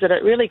jealousy is that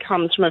it really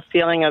comes from a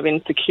feeling of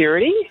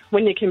insecurity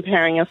when you're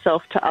comparing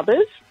yourself to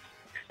others,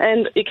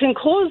 and it can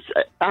cause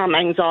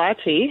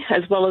anxiety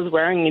as well as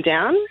wearing you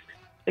down.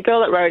 The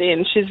girl that wrote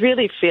in, she's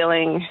really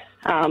feeling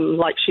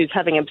like she's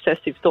having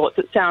obsessive thoughts,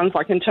 it sounds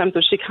like, in terms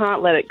of she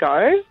can't let it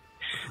go.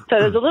 So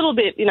there's a little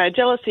bit,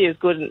 jealousy is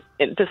good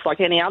just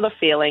like any other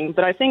feeling,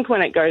 but I think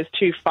when it goes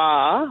too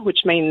far,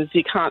 which means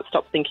you can't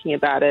stop thinking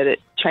about it, it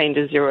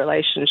changes your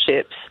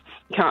relationships,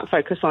 you can't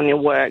focus on your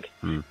work,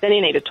 then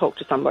you need to talk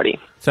to somebody.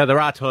 So there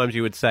are times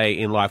you would say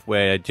in life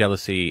where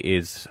jealousy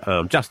is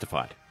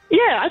justified?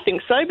 Yeah, I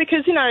think so,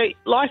 because,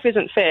 life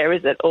isn't fair,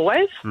 is it,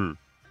 always?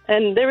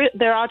 And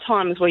there are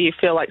times where you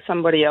feel like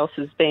somebody else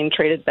has been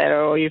treated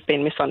better or you've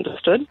been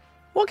misunderstood.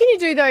 What can you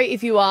do, though,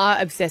 if you are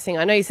obsessing?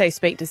 I know you say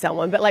speak to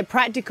someone, but like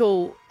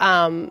practical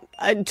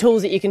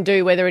tools that you can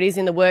do, whether it is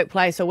in the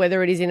workplace or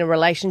whether it is in a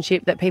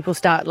relationship, that people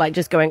start like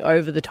just going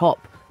over the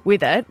top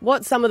with it.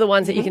 What's some of the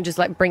ones that you can just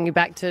like bring you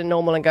back to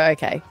normal and go,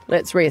 okay,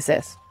 let's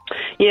reassess?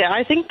 Yeah,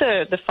 I think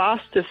the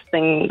fastest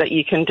thing that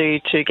you can do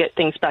to get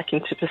things back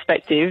into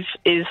perspective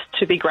is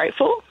to be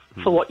grateful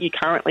for what you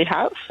currently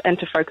have and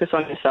to focus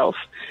on yourself.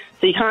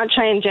 So you can't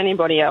change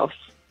anybody else,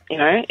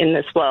 in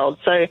this world.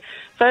 So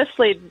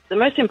firstly, the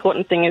most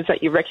important thing is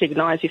that you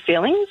recognise your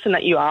feelings and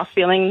that you are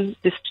feeling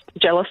this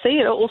jealousy.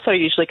 It also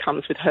usually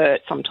comes with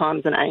hurt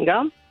sometimes and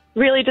anger.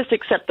 Really just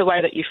accept the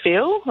way that you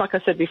feel. Like I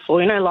said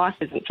before, life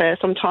isn't fair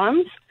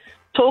sometimes.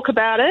 Talk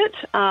about it.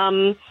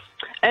 And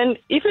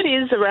if it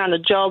is around a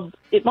job,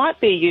 it might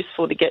be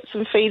useful to get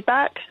some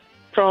feedback.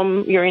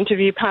 from your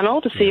interview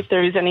panel to see if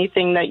there is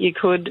anything that you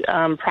could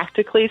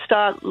practically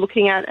start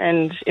looking at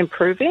and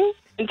improving.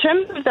 In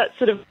terms of that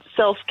sort of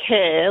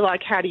self-care,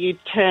 like how do you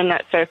turn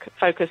that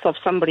focus off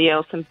somebody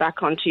else and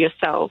back onto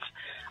yourself,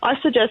 I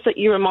suggest that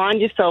you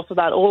remind yourself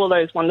about all of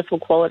those wonderful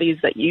qualities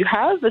that you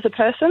have as a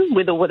person,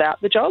 with or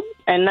without the job,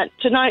 and that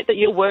to note that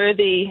you're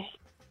worthy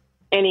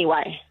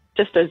anyway,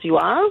 just as you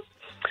are.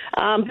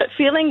 But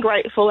feeling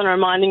grateful and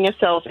reminding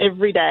yourself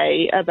every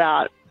day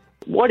about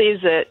what is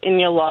it in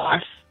your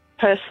life,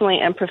 personally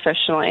and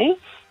professionally,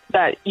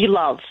 that you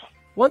love.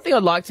 One thing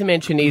I'd like to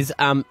mention is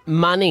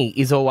money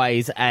is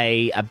always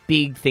a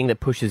big thing that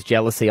pushes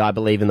jealousy, I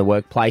believe, in the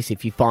workplace.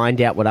 If you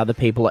find out what other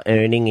people are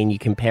earning and you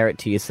compare it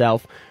to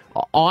yourself,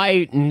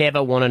 I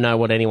never want to know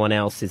what anyone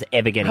else is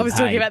ever getting paid. I was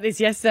talking about this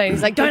yesterday.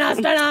 He's like, don't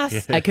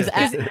ask. Because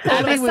all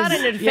of a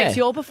sudden it affects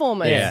your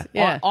performance.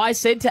 Yeah. I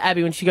said to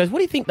Abby when she goes, what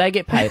do you think they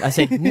get paid? I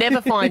said,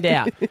 never find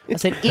out. I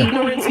said,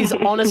 ignorance is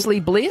honestly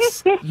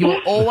bliss. You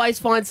will always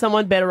find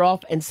someone better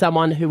off and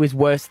someone who is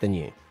worse than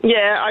you.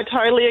 Yeah, I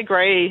totally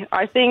agree.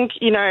 I think,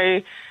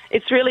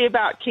 it's really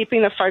about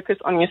keeping the focus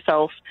on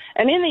yourself.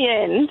 And in the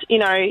end,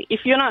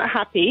 if you're not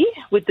happy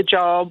with the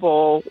job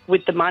or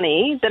with the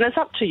money, then it's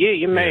up to you.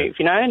 You move,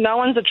 No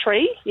one's a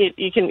tree.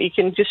 You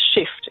can just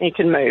shift and you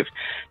can move.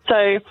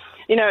 So,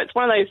 it's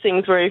one of those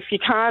things where if you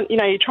can't,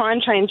 you try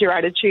and change your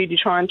attitude, you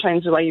try and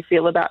change the way you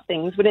feel about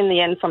things. But in the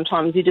end,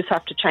 sometimes you just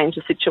have to change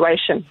the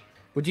situation.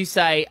 Would you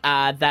say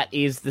that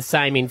is the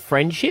same in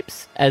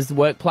friendships as the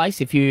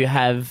workplace, if you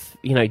have,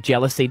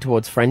 jealousy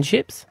towards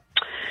friendships?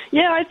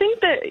 Yeah, I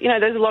think that,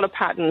 there's a lot of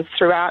patterns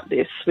throughout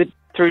this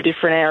through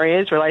different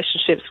areas,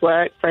 relationships,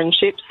 work,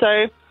 friendships.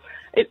 So,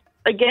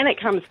 it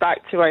comes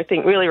back to, I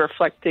think, really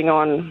reflecting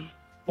on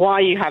why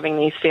are you having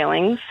these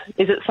feelings?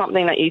 Is it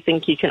something that you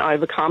think you can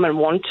overcome and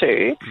want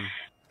to?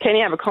 Can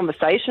you have a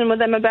conversation with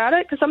them about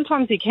it? Because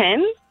sometimes you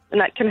can, and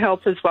that can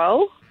help as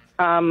well.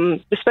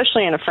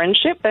 Especially in a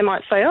friendship, they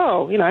might say,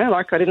 I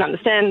didn't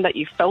understand that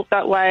you felt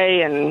that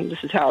way and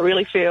this is how I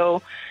really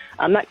feel.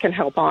 That can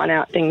help iron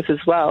out things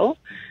as well.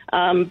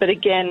 But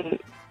again,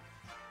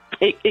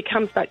 it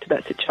comes back to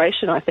that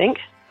situation, I think.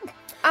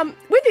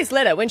 With this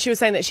letter, when she was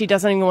saying that she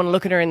doesn't even want to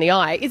look at her in the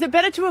eye, is it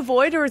better to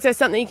avoid, or is there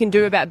something you can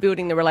do about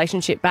building the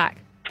relationship back?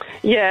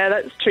 Yeah,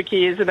 that's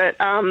tricky, isn't it?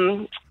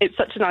 It's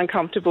such an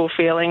uncomfortable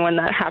feeling when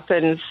that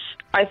happens.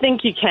 I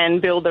think you can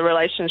build the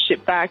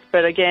relationship back,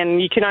 but again,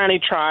 you can only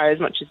try as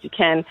much as you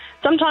can.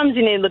 Sometimes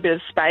you need a little bit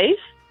of space,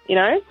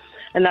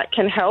 and that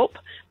can help.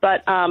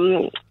 But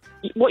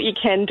what you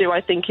can do, I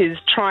think, is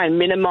try and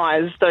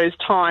minimise those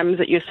times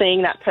that you're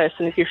seeing that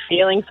person if you're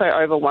feeling so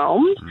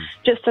overwhelmed,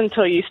 just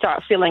until you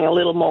start feeling a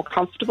little more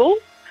comfortable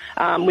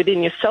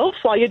within yourself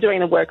while you're doing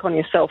the work on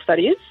yourself, that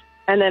is.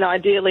 And then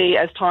ideally,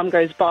 as time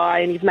goes by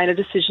and you've made a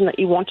decision that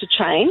you want to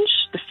change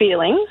the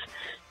feelings,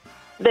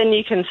 then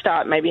you can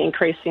start maybe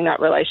increasing that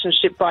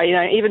relationship by,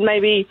 even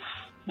maybe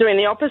doing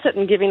the opposite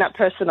and giving that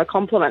person a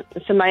compliment.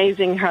 It's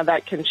amazing how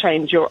that can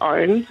change your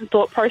own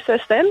thought process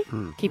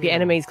then. Keep your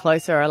enemies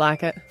closer, I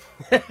like it.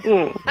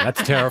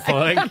 That's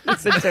terrifying.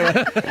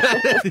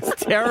 It's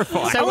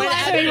terrifying. So when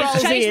Abby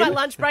rolls change my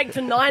lunch break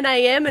to 9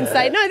 a.m. and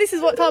say, no, this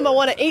is what time I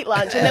want to eat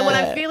lunch. And then when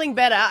I'm feeling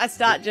better, I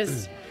start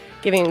just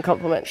giving them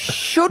compliments.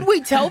 Should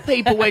we tell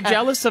people we're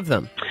jealous of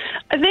them?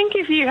 I think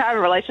if you have a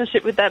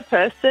relationship with that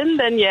person,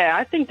 then yeah,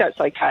 I think that's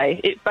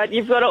okay. But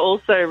you've got to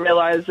also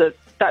realise that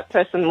that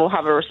person will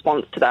have a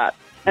response to that,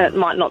 and it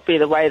might not be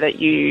the way that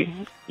you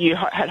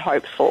had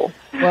hoped for.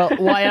 Well,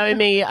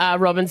 Wyoming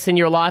Robinson,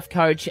 you're a life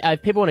coach.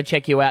 If people want to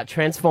check you out,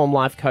 Transform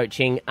Life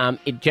Coaching.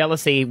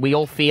 Jealousy, we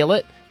all feel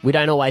it. We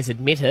don't always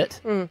admit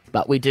it,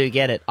 but we do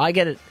get it. I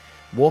get it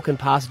walking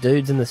past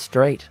dudes in the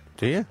street.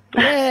 Do you?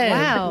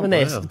 Yeah. Wow. When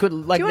they're good,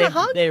 like Do you want a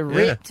hug? they're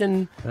ripped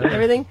and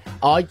everything.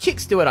 Oh,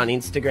 chicks do it on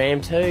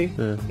Instagram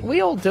too.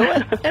 We all do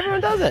it.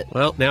 Everyone does it.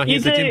 Well, now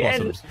here's the do, gym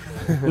blossoms.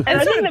 And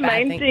I think the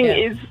main thing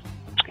is,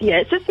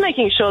 it's just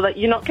making sure that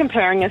you're not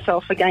comparing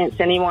yourself against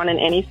anyone in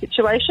any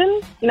situation.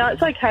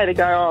 It's okay to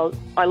go,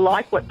 I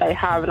like what they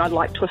have and I'd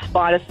like to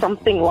aspire to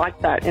something like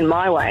that in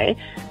my way.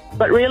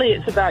 But really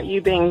it's about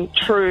you being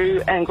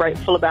true and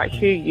grateful about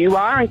who you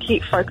are and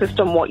keep focused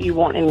on what you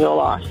want in your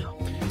life.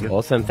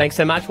 Awesome. Thanks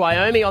so much,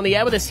 Wyoming. On the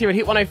air with us here at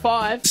Hit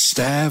 105.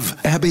 Stav,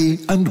 Abby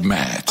and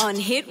Matt. On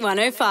Hit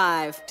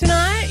 105.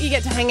 Tonight, you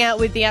get to hang out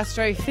with the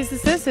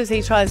astrophysicist as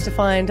he tries to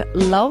find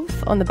love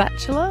on The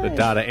Bachelor. The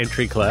data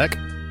entry clerk.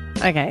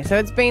 Okay, so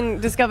it's been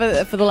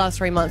discovered for the last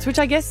 3 months, which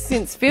I guess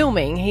since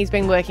filming, he's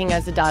been working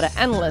as a data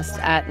analyst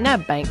at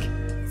NAB Bank.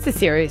 It's a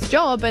serious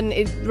job and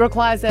it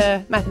requires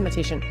a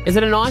mathematician. Is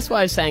it a nice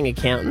way of saying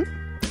accountant?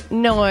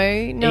 No.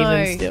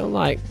 Even still,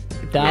 like...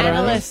 Data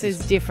analyst is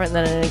different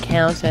than an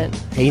accountant.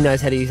 He knows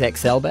how to use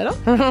Excel better?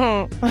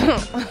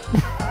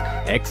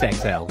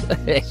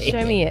 XXL.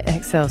 Show me your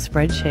Excel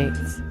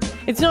spreadsheets.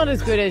 It's not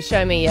as good as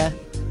show me your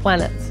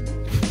planets.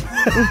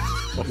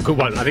 Good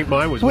one. I think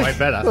mine was way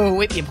better. Oh,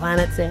 whip your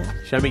planets out.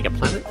 Show me your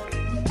planet.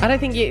 I don't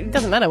think it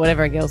doesn't matter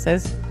whatever a girl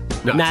says.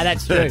 No,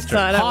 that's true. That's true.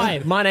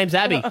 Hi, my name's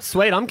Abby.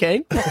 Sweet, I'm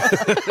keen. So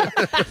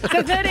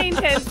 13,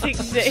 10,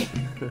 16.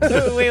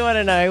 We want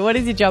to know, what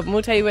is your job? And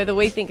we'll tell you whether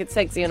we think it's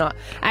sexy or not.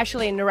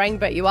 Actually, Narang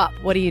bet you up.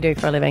 What do you do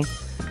for a living?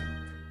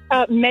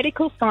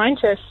 Medical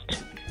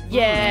scientist.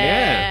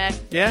 Yeah.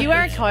 Yeah. Do you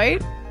wear a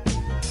coat?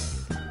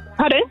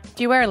 Pardon?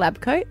 Do you wear a lab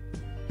coat?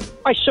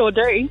 I sure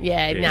do.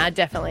 Yeah, nah,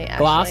 definitely. Actually.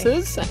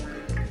 Glasses?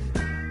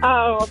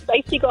 Oh,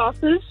 safety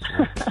glasses.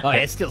 Oh,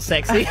 yeah, still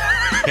sexy.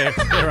 Hair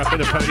up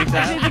in a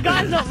ponytail. The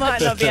guys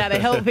might not be able to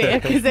help here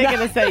because they're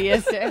going to say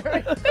yes to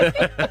everything.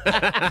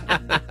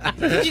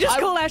 Did you just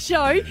call our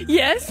show?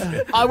 Yes.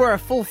 I wear a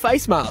full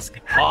face mask.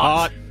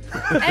 Hot.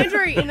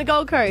 Andrew, in the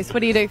Gold Coast, what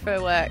do you do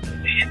for work?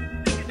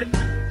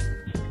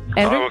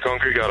 Andrew? I'm a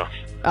concrete gutter.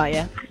 Oh,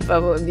 yeah.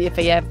 For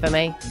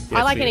me.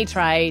 I like any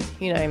trade,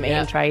 you know me,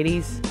 and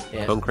tradies.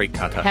 Yeah. Concrete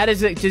cutter. How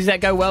does that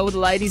go well with the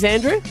ladies,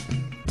 Andrew?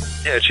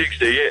 Yeah, chicks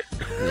do, yeah.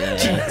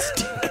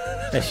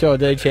 They sure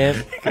do,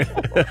 champ.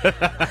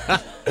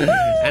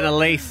 And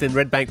Elise in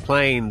Red Bank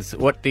Plains,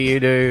 what do you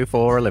do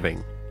for a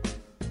living?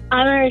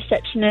 I'm a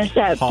receptionist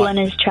at Hot.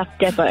 Blenner's Truck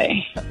Depot.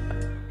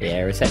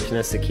 Yeah,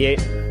 receptionists are cute.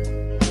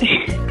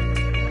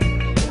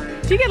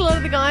 Do you get a lot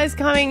of the guys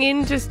coming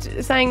in just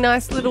saying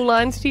nice little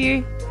lines to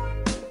you?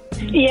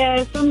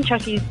 Yeah, some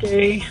truckies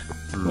do.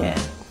 Yeah.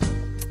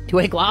 Do you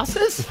wear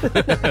glasses?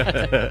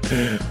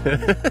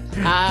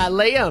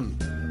 Liam.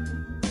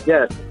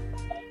 Yes.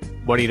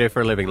 What do you do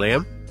for a living,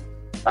 Liam?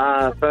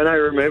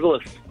 Phono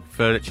removalist.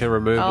 Furniture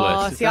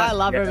removalist. Oh, see, I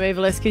love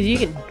removalists because you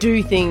can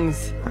do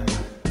things.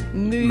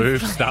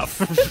 Move stuff.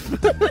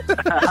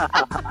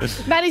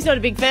 Maddie's not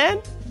a big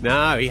fan.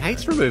 No, he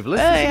hates removalists.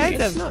 Oh, he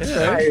hates them.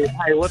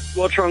 Hey,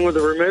 what's wrong with the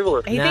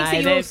removalist? He thinks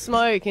that you all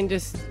smoke and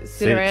just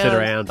sit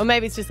around. Or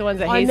maybe it's just the ones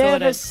that I he's never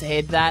ordered.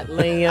 said that,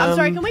 Liam. I'm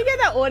sorry, can we get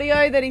that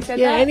audio that he said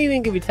Yeah, that?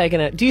 anything can be taken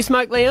out. Do you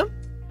smoke, Liam?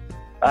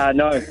 No.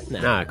 No,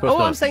 of course All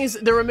not. I'm saying is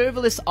the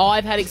removalists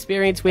I've had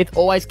experience with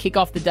always kick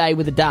off the day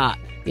with a dart.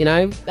 You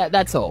know,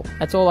 that's all.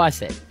 That's all I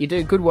said. You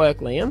do good work,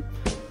 Liam.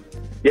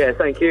 Yeah,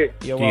 thank you. You're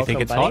Do you welcome,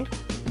 think it's buddy.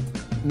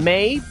 hot?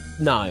 Me?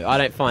 No, I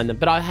don't find them.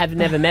 But I have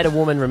never met a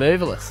woman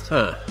removalist.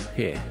 Huh,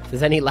 yeah. If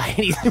there's any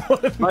ladies who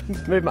want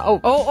to move my...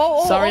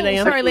 Sorry,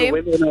 Liam. Sorry, Liam.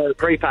 Women are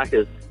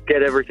pre-packers.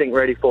 Get everything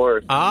ready for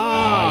us.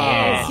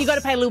 Ah, Yes. You got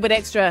to pay a little bit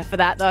extra for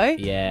that, though.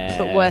 Yeah.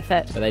 But worth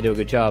it. But they do a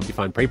good job. You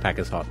find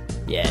pre-packers hot?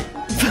 Yeah.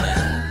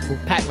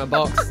 Pack my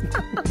box.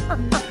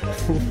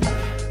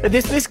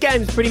 This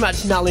game's pretty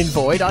much null and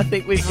void, I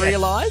think we've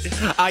realised.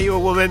 Are you a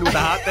woman with a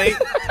heartbeat?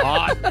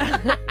 Hot.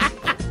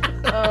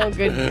 Oh,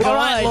 good God, All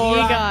right,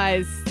 Laura. you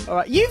guys. All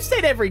right, you've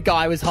said every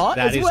guy was hot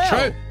That as is well.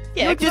 true.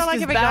 Yeah, You're because I just like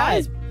as every bad.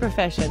 guy's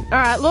profession. All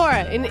right,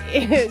 Laura,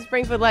 in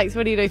Springfield Lakes,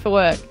 what do you do for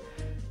work?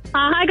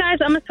 Hi, guys.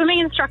 I'm a swimming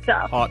instructor.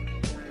 Hot.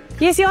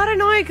 Yeah, see, I don't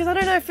know, because I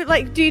don't know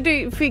if do you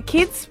do for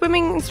kids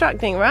swimming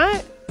instructing,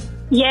 right?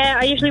 Yeah,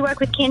 I usually work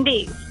with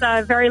kindies,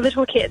 so very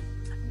little kids.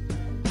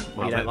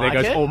 Well, You don't there like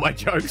goes it? all my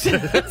jokes. No,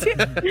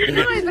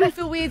 but I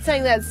feel weird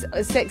saying that's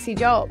a sexy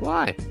job.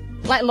 Why?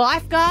 Like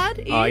lifeguard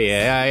is, Oh,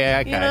 yeah,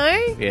 okay. You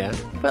know? Yeah.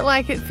 But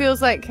like it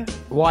feels like...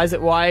 Why is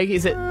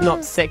it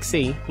not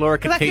sexy? Laura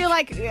could Because I teach... feel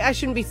like I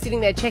shouldn't be sitting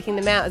there checking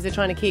them out as they're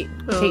trying to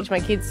teach my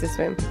kids to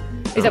swim.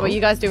 Is that what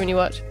you guys do when you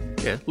watch?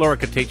 Yeah, Laura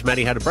could teach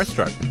Maddie how to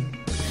breaststroke.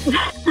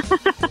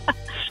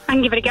 I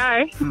can give it a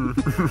go.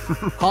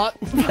 Hot.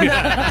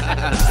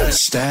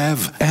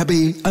 Stav,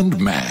 Abby, and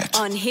Matt.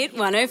 On Hit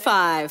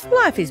 105.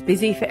 Life is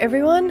busy for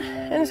everyone,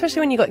 and especially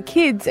when you've got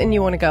kids and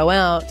you want to go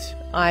out.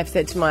 I've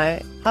said to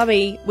my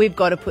hubby, we've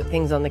got to put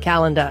things on the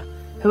calendar.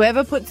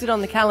 Whoever puts it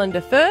on the calendar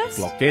first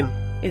Locked in.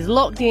 is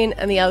locked in,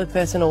 and the other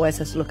person always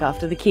has to look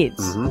after the kids.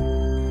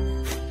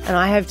 And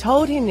I have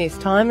told him this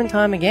time and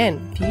time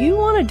again. If you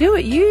want to do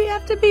it, you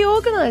have to be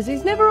organised.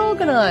 He's never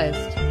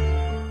organised.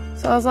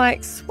 So I was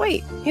like,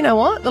 sweet. You know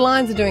what? The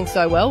Lions are doing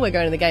so well. We're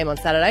going to the game on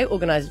Saturday.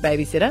 Organised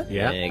babysitter.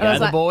 Yeah. There you And I go. was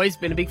The like- boys,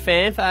 been a big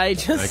fan for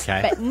ages.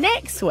 Okay. But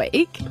next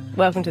week,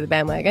 welcome to the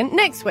bandwagon.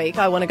 Next week,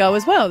 I want to go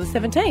as well, the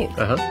 17th.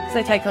 Uh-huh. Because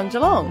they take on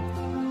Geelong.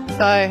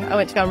 So I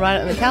went to go and write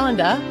it on the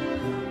calendar.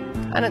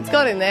 And it's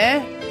got in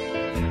there,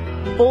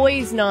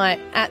 boys'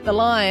 night at the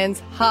Lions.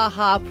 Ha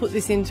ha, put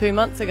this in 2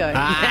 months ago.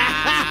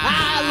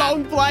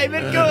 Long play,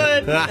 but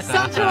good.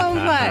 Such a long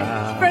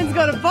play. Friend's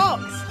got a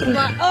box. I'm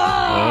like,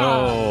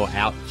 oh. Oh,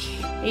 ouch.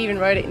 He even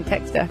wrote it in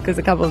Texter because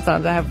a couple of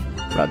times I have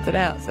rubbed it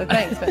out. So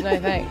thanks, but no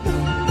thanks.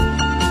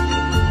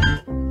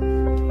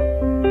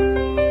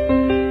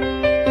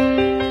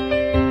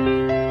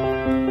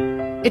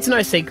 It's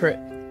no secret.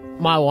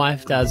 My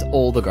wife does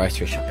all the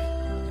grocery shopping.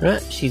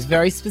 Right? She's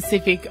very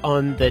specific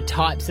on the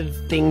types of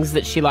things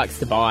that she likes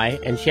to buy,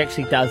 and she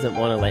actually doesn't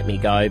want to let me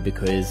go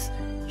because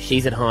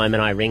she's at home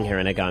and I ring her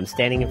and I go, I'm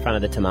standing in front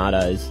of the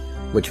tomatoes.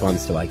 Which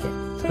ones do I get?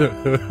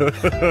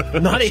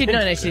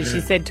 She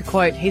said, to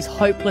quote, he's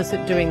hopeless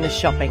at doing the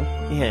shopping.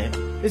 Yeah.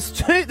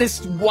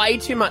 There's way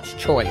too much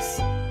choice.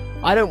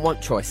 I don't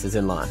want choices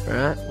in life,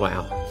 right?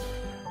 Wow.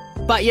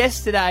 But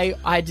yesterday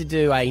I had to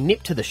do a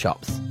nip to the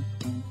shops.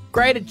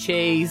 Grated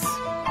cheese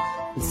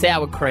and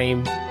sour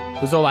cream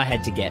was all I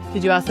had to get.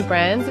 Did you ask the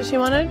brands that she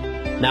wanted?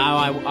 No,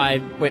 I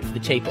went for the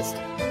cheapest.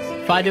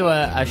 If I do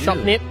a shop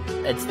nip,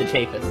 it's the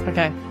cheapest.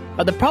 Okay.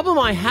 But the problem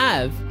I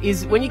have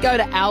is when you go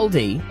to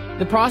Aldi,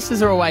 the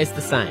prices are always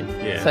the same.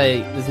 Yeah. So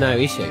there's no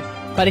issue.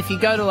 But if you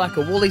go to like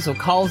a Woolies or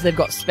Coles, they've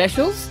got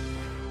specials.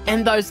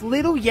 And those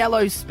little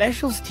yellow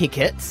specials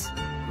tickets,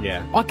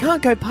 Yeah. I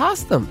can't go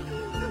past them.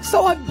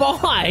 So I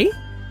buy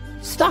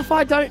stuff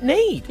I don't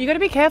need. You got to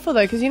be careful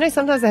though, because you know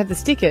sometimes they have the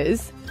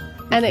stickers,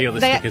 and Peel the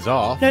stickers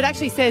off. No, it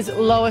actually says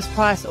lowest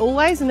price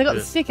always, and they got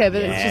the sticker,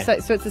 but Yeah. it's just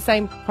like, so it's the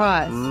same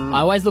price. I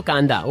always look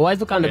under.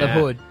 The Yeah.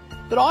 hood.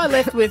 But I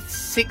left with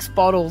 6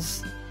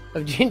 bottles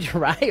of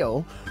ginger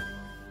ale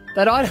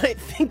that I don't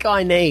think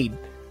I need.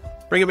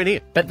 Bring them in here.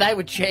 But they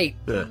were cheap.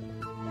 Yeah.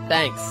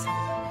 Thanks.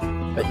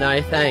 But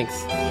no thanks.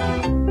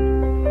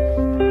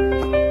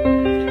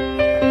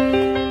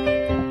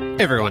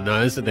 Everyone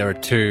knows that there are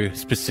 2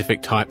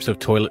 specific types of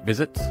toilet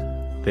visits.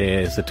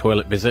 There's a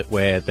toilet visit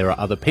where there are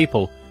other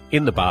people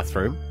in the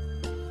bathroom,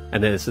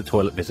 and there's the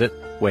toilet visit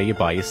where you're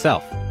by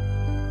yourself.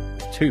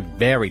 2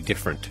 very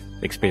different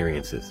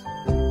experiences,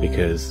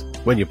 because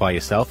when you're by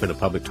yourself in a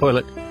public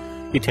toilet,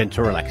 you tend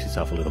to relax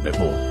yourself a little bit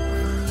more.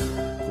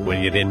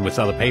 When you're in with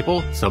other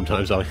people,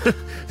 sometimes I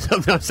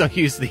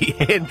use the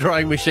hand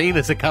drying machine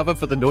as a cover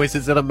for the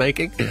noises that I'm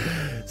making.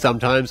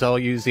 Sometimes I'll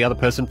use the other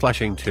person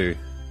flushing to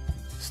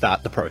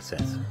start the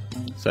process.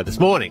 So this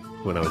morning,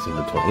 when I was in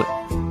the toilet,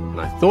 and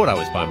I thought I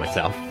was by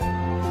myself,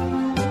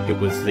 it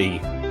was the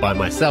by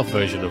myself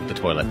version of the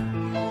toilet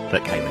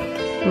that came out.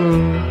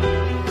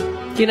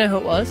 Do you know who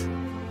it was?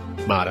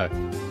 Marto.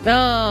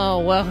 Oh,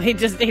 well, he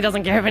doesn't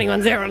care if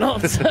anyone's there or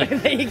not, so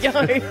there you go.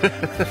 That's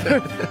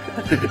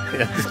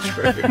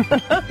true.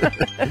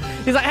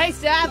 He's like, hey,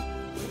 Stab!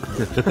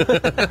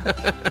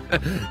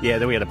 Yeah,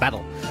 then we had a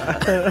battle.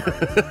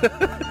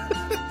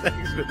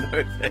 Thanks, but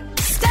no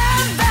thanks.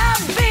 Stand by,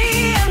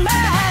 be a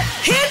man.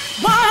 Hit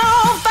 105.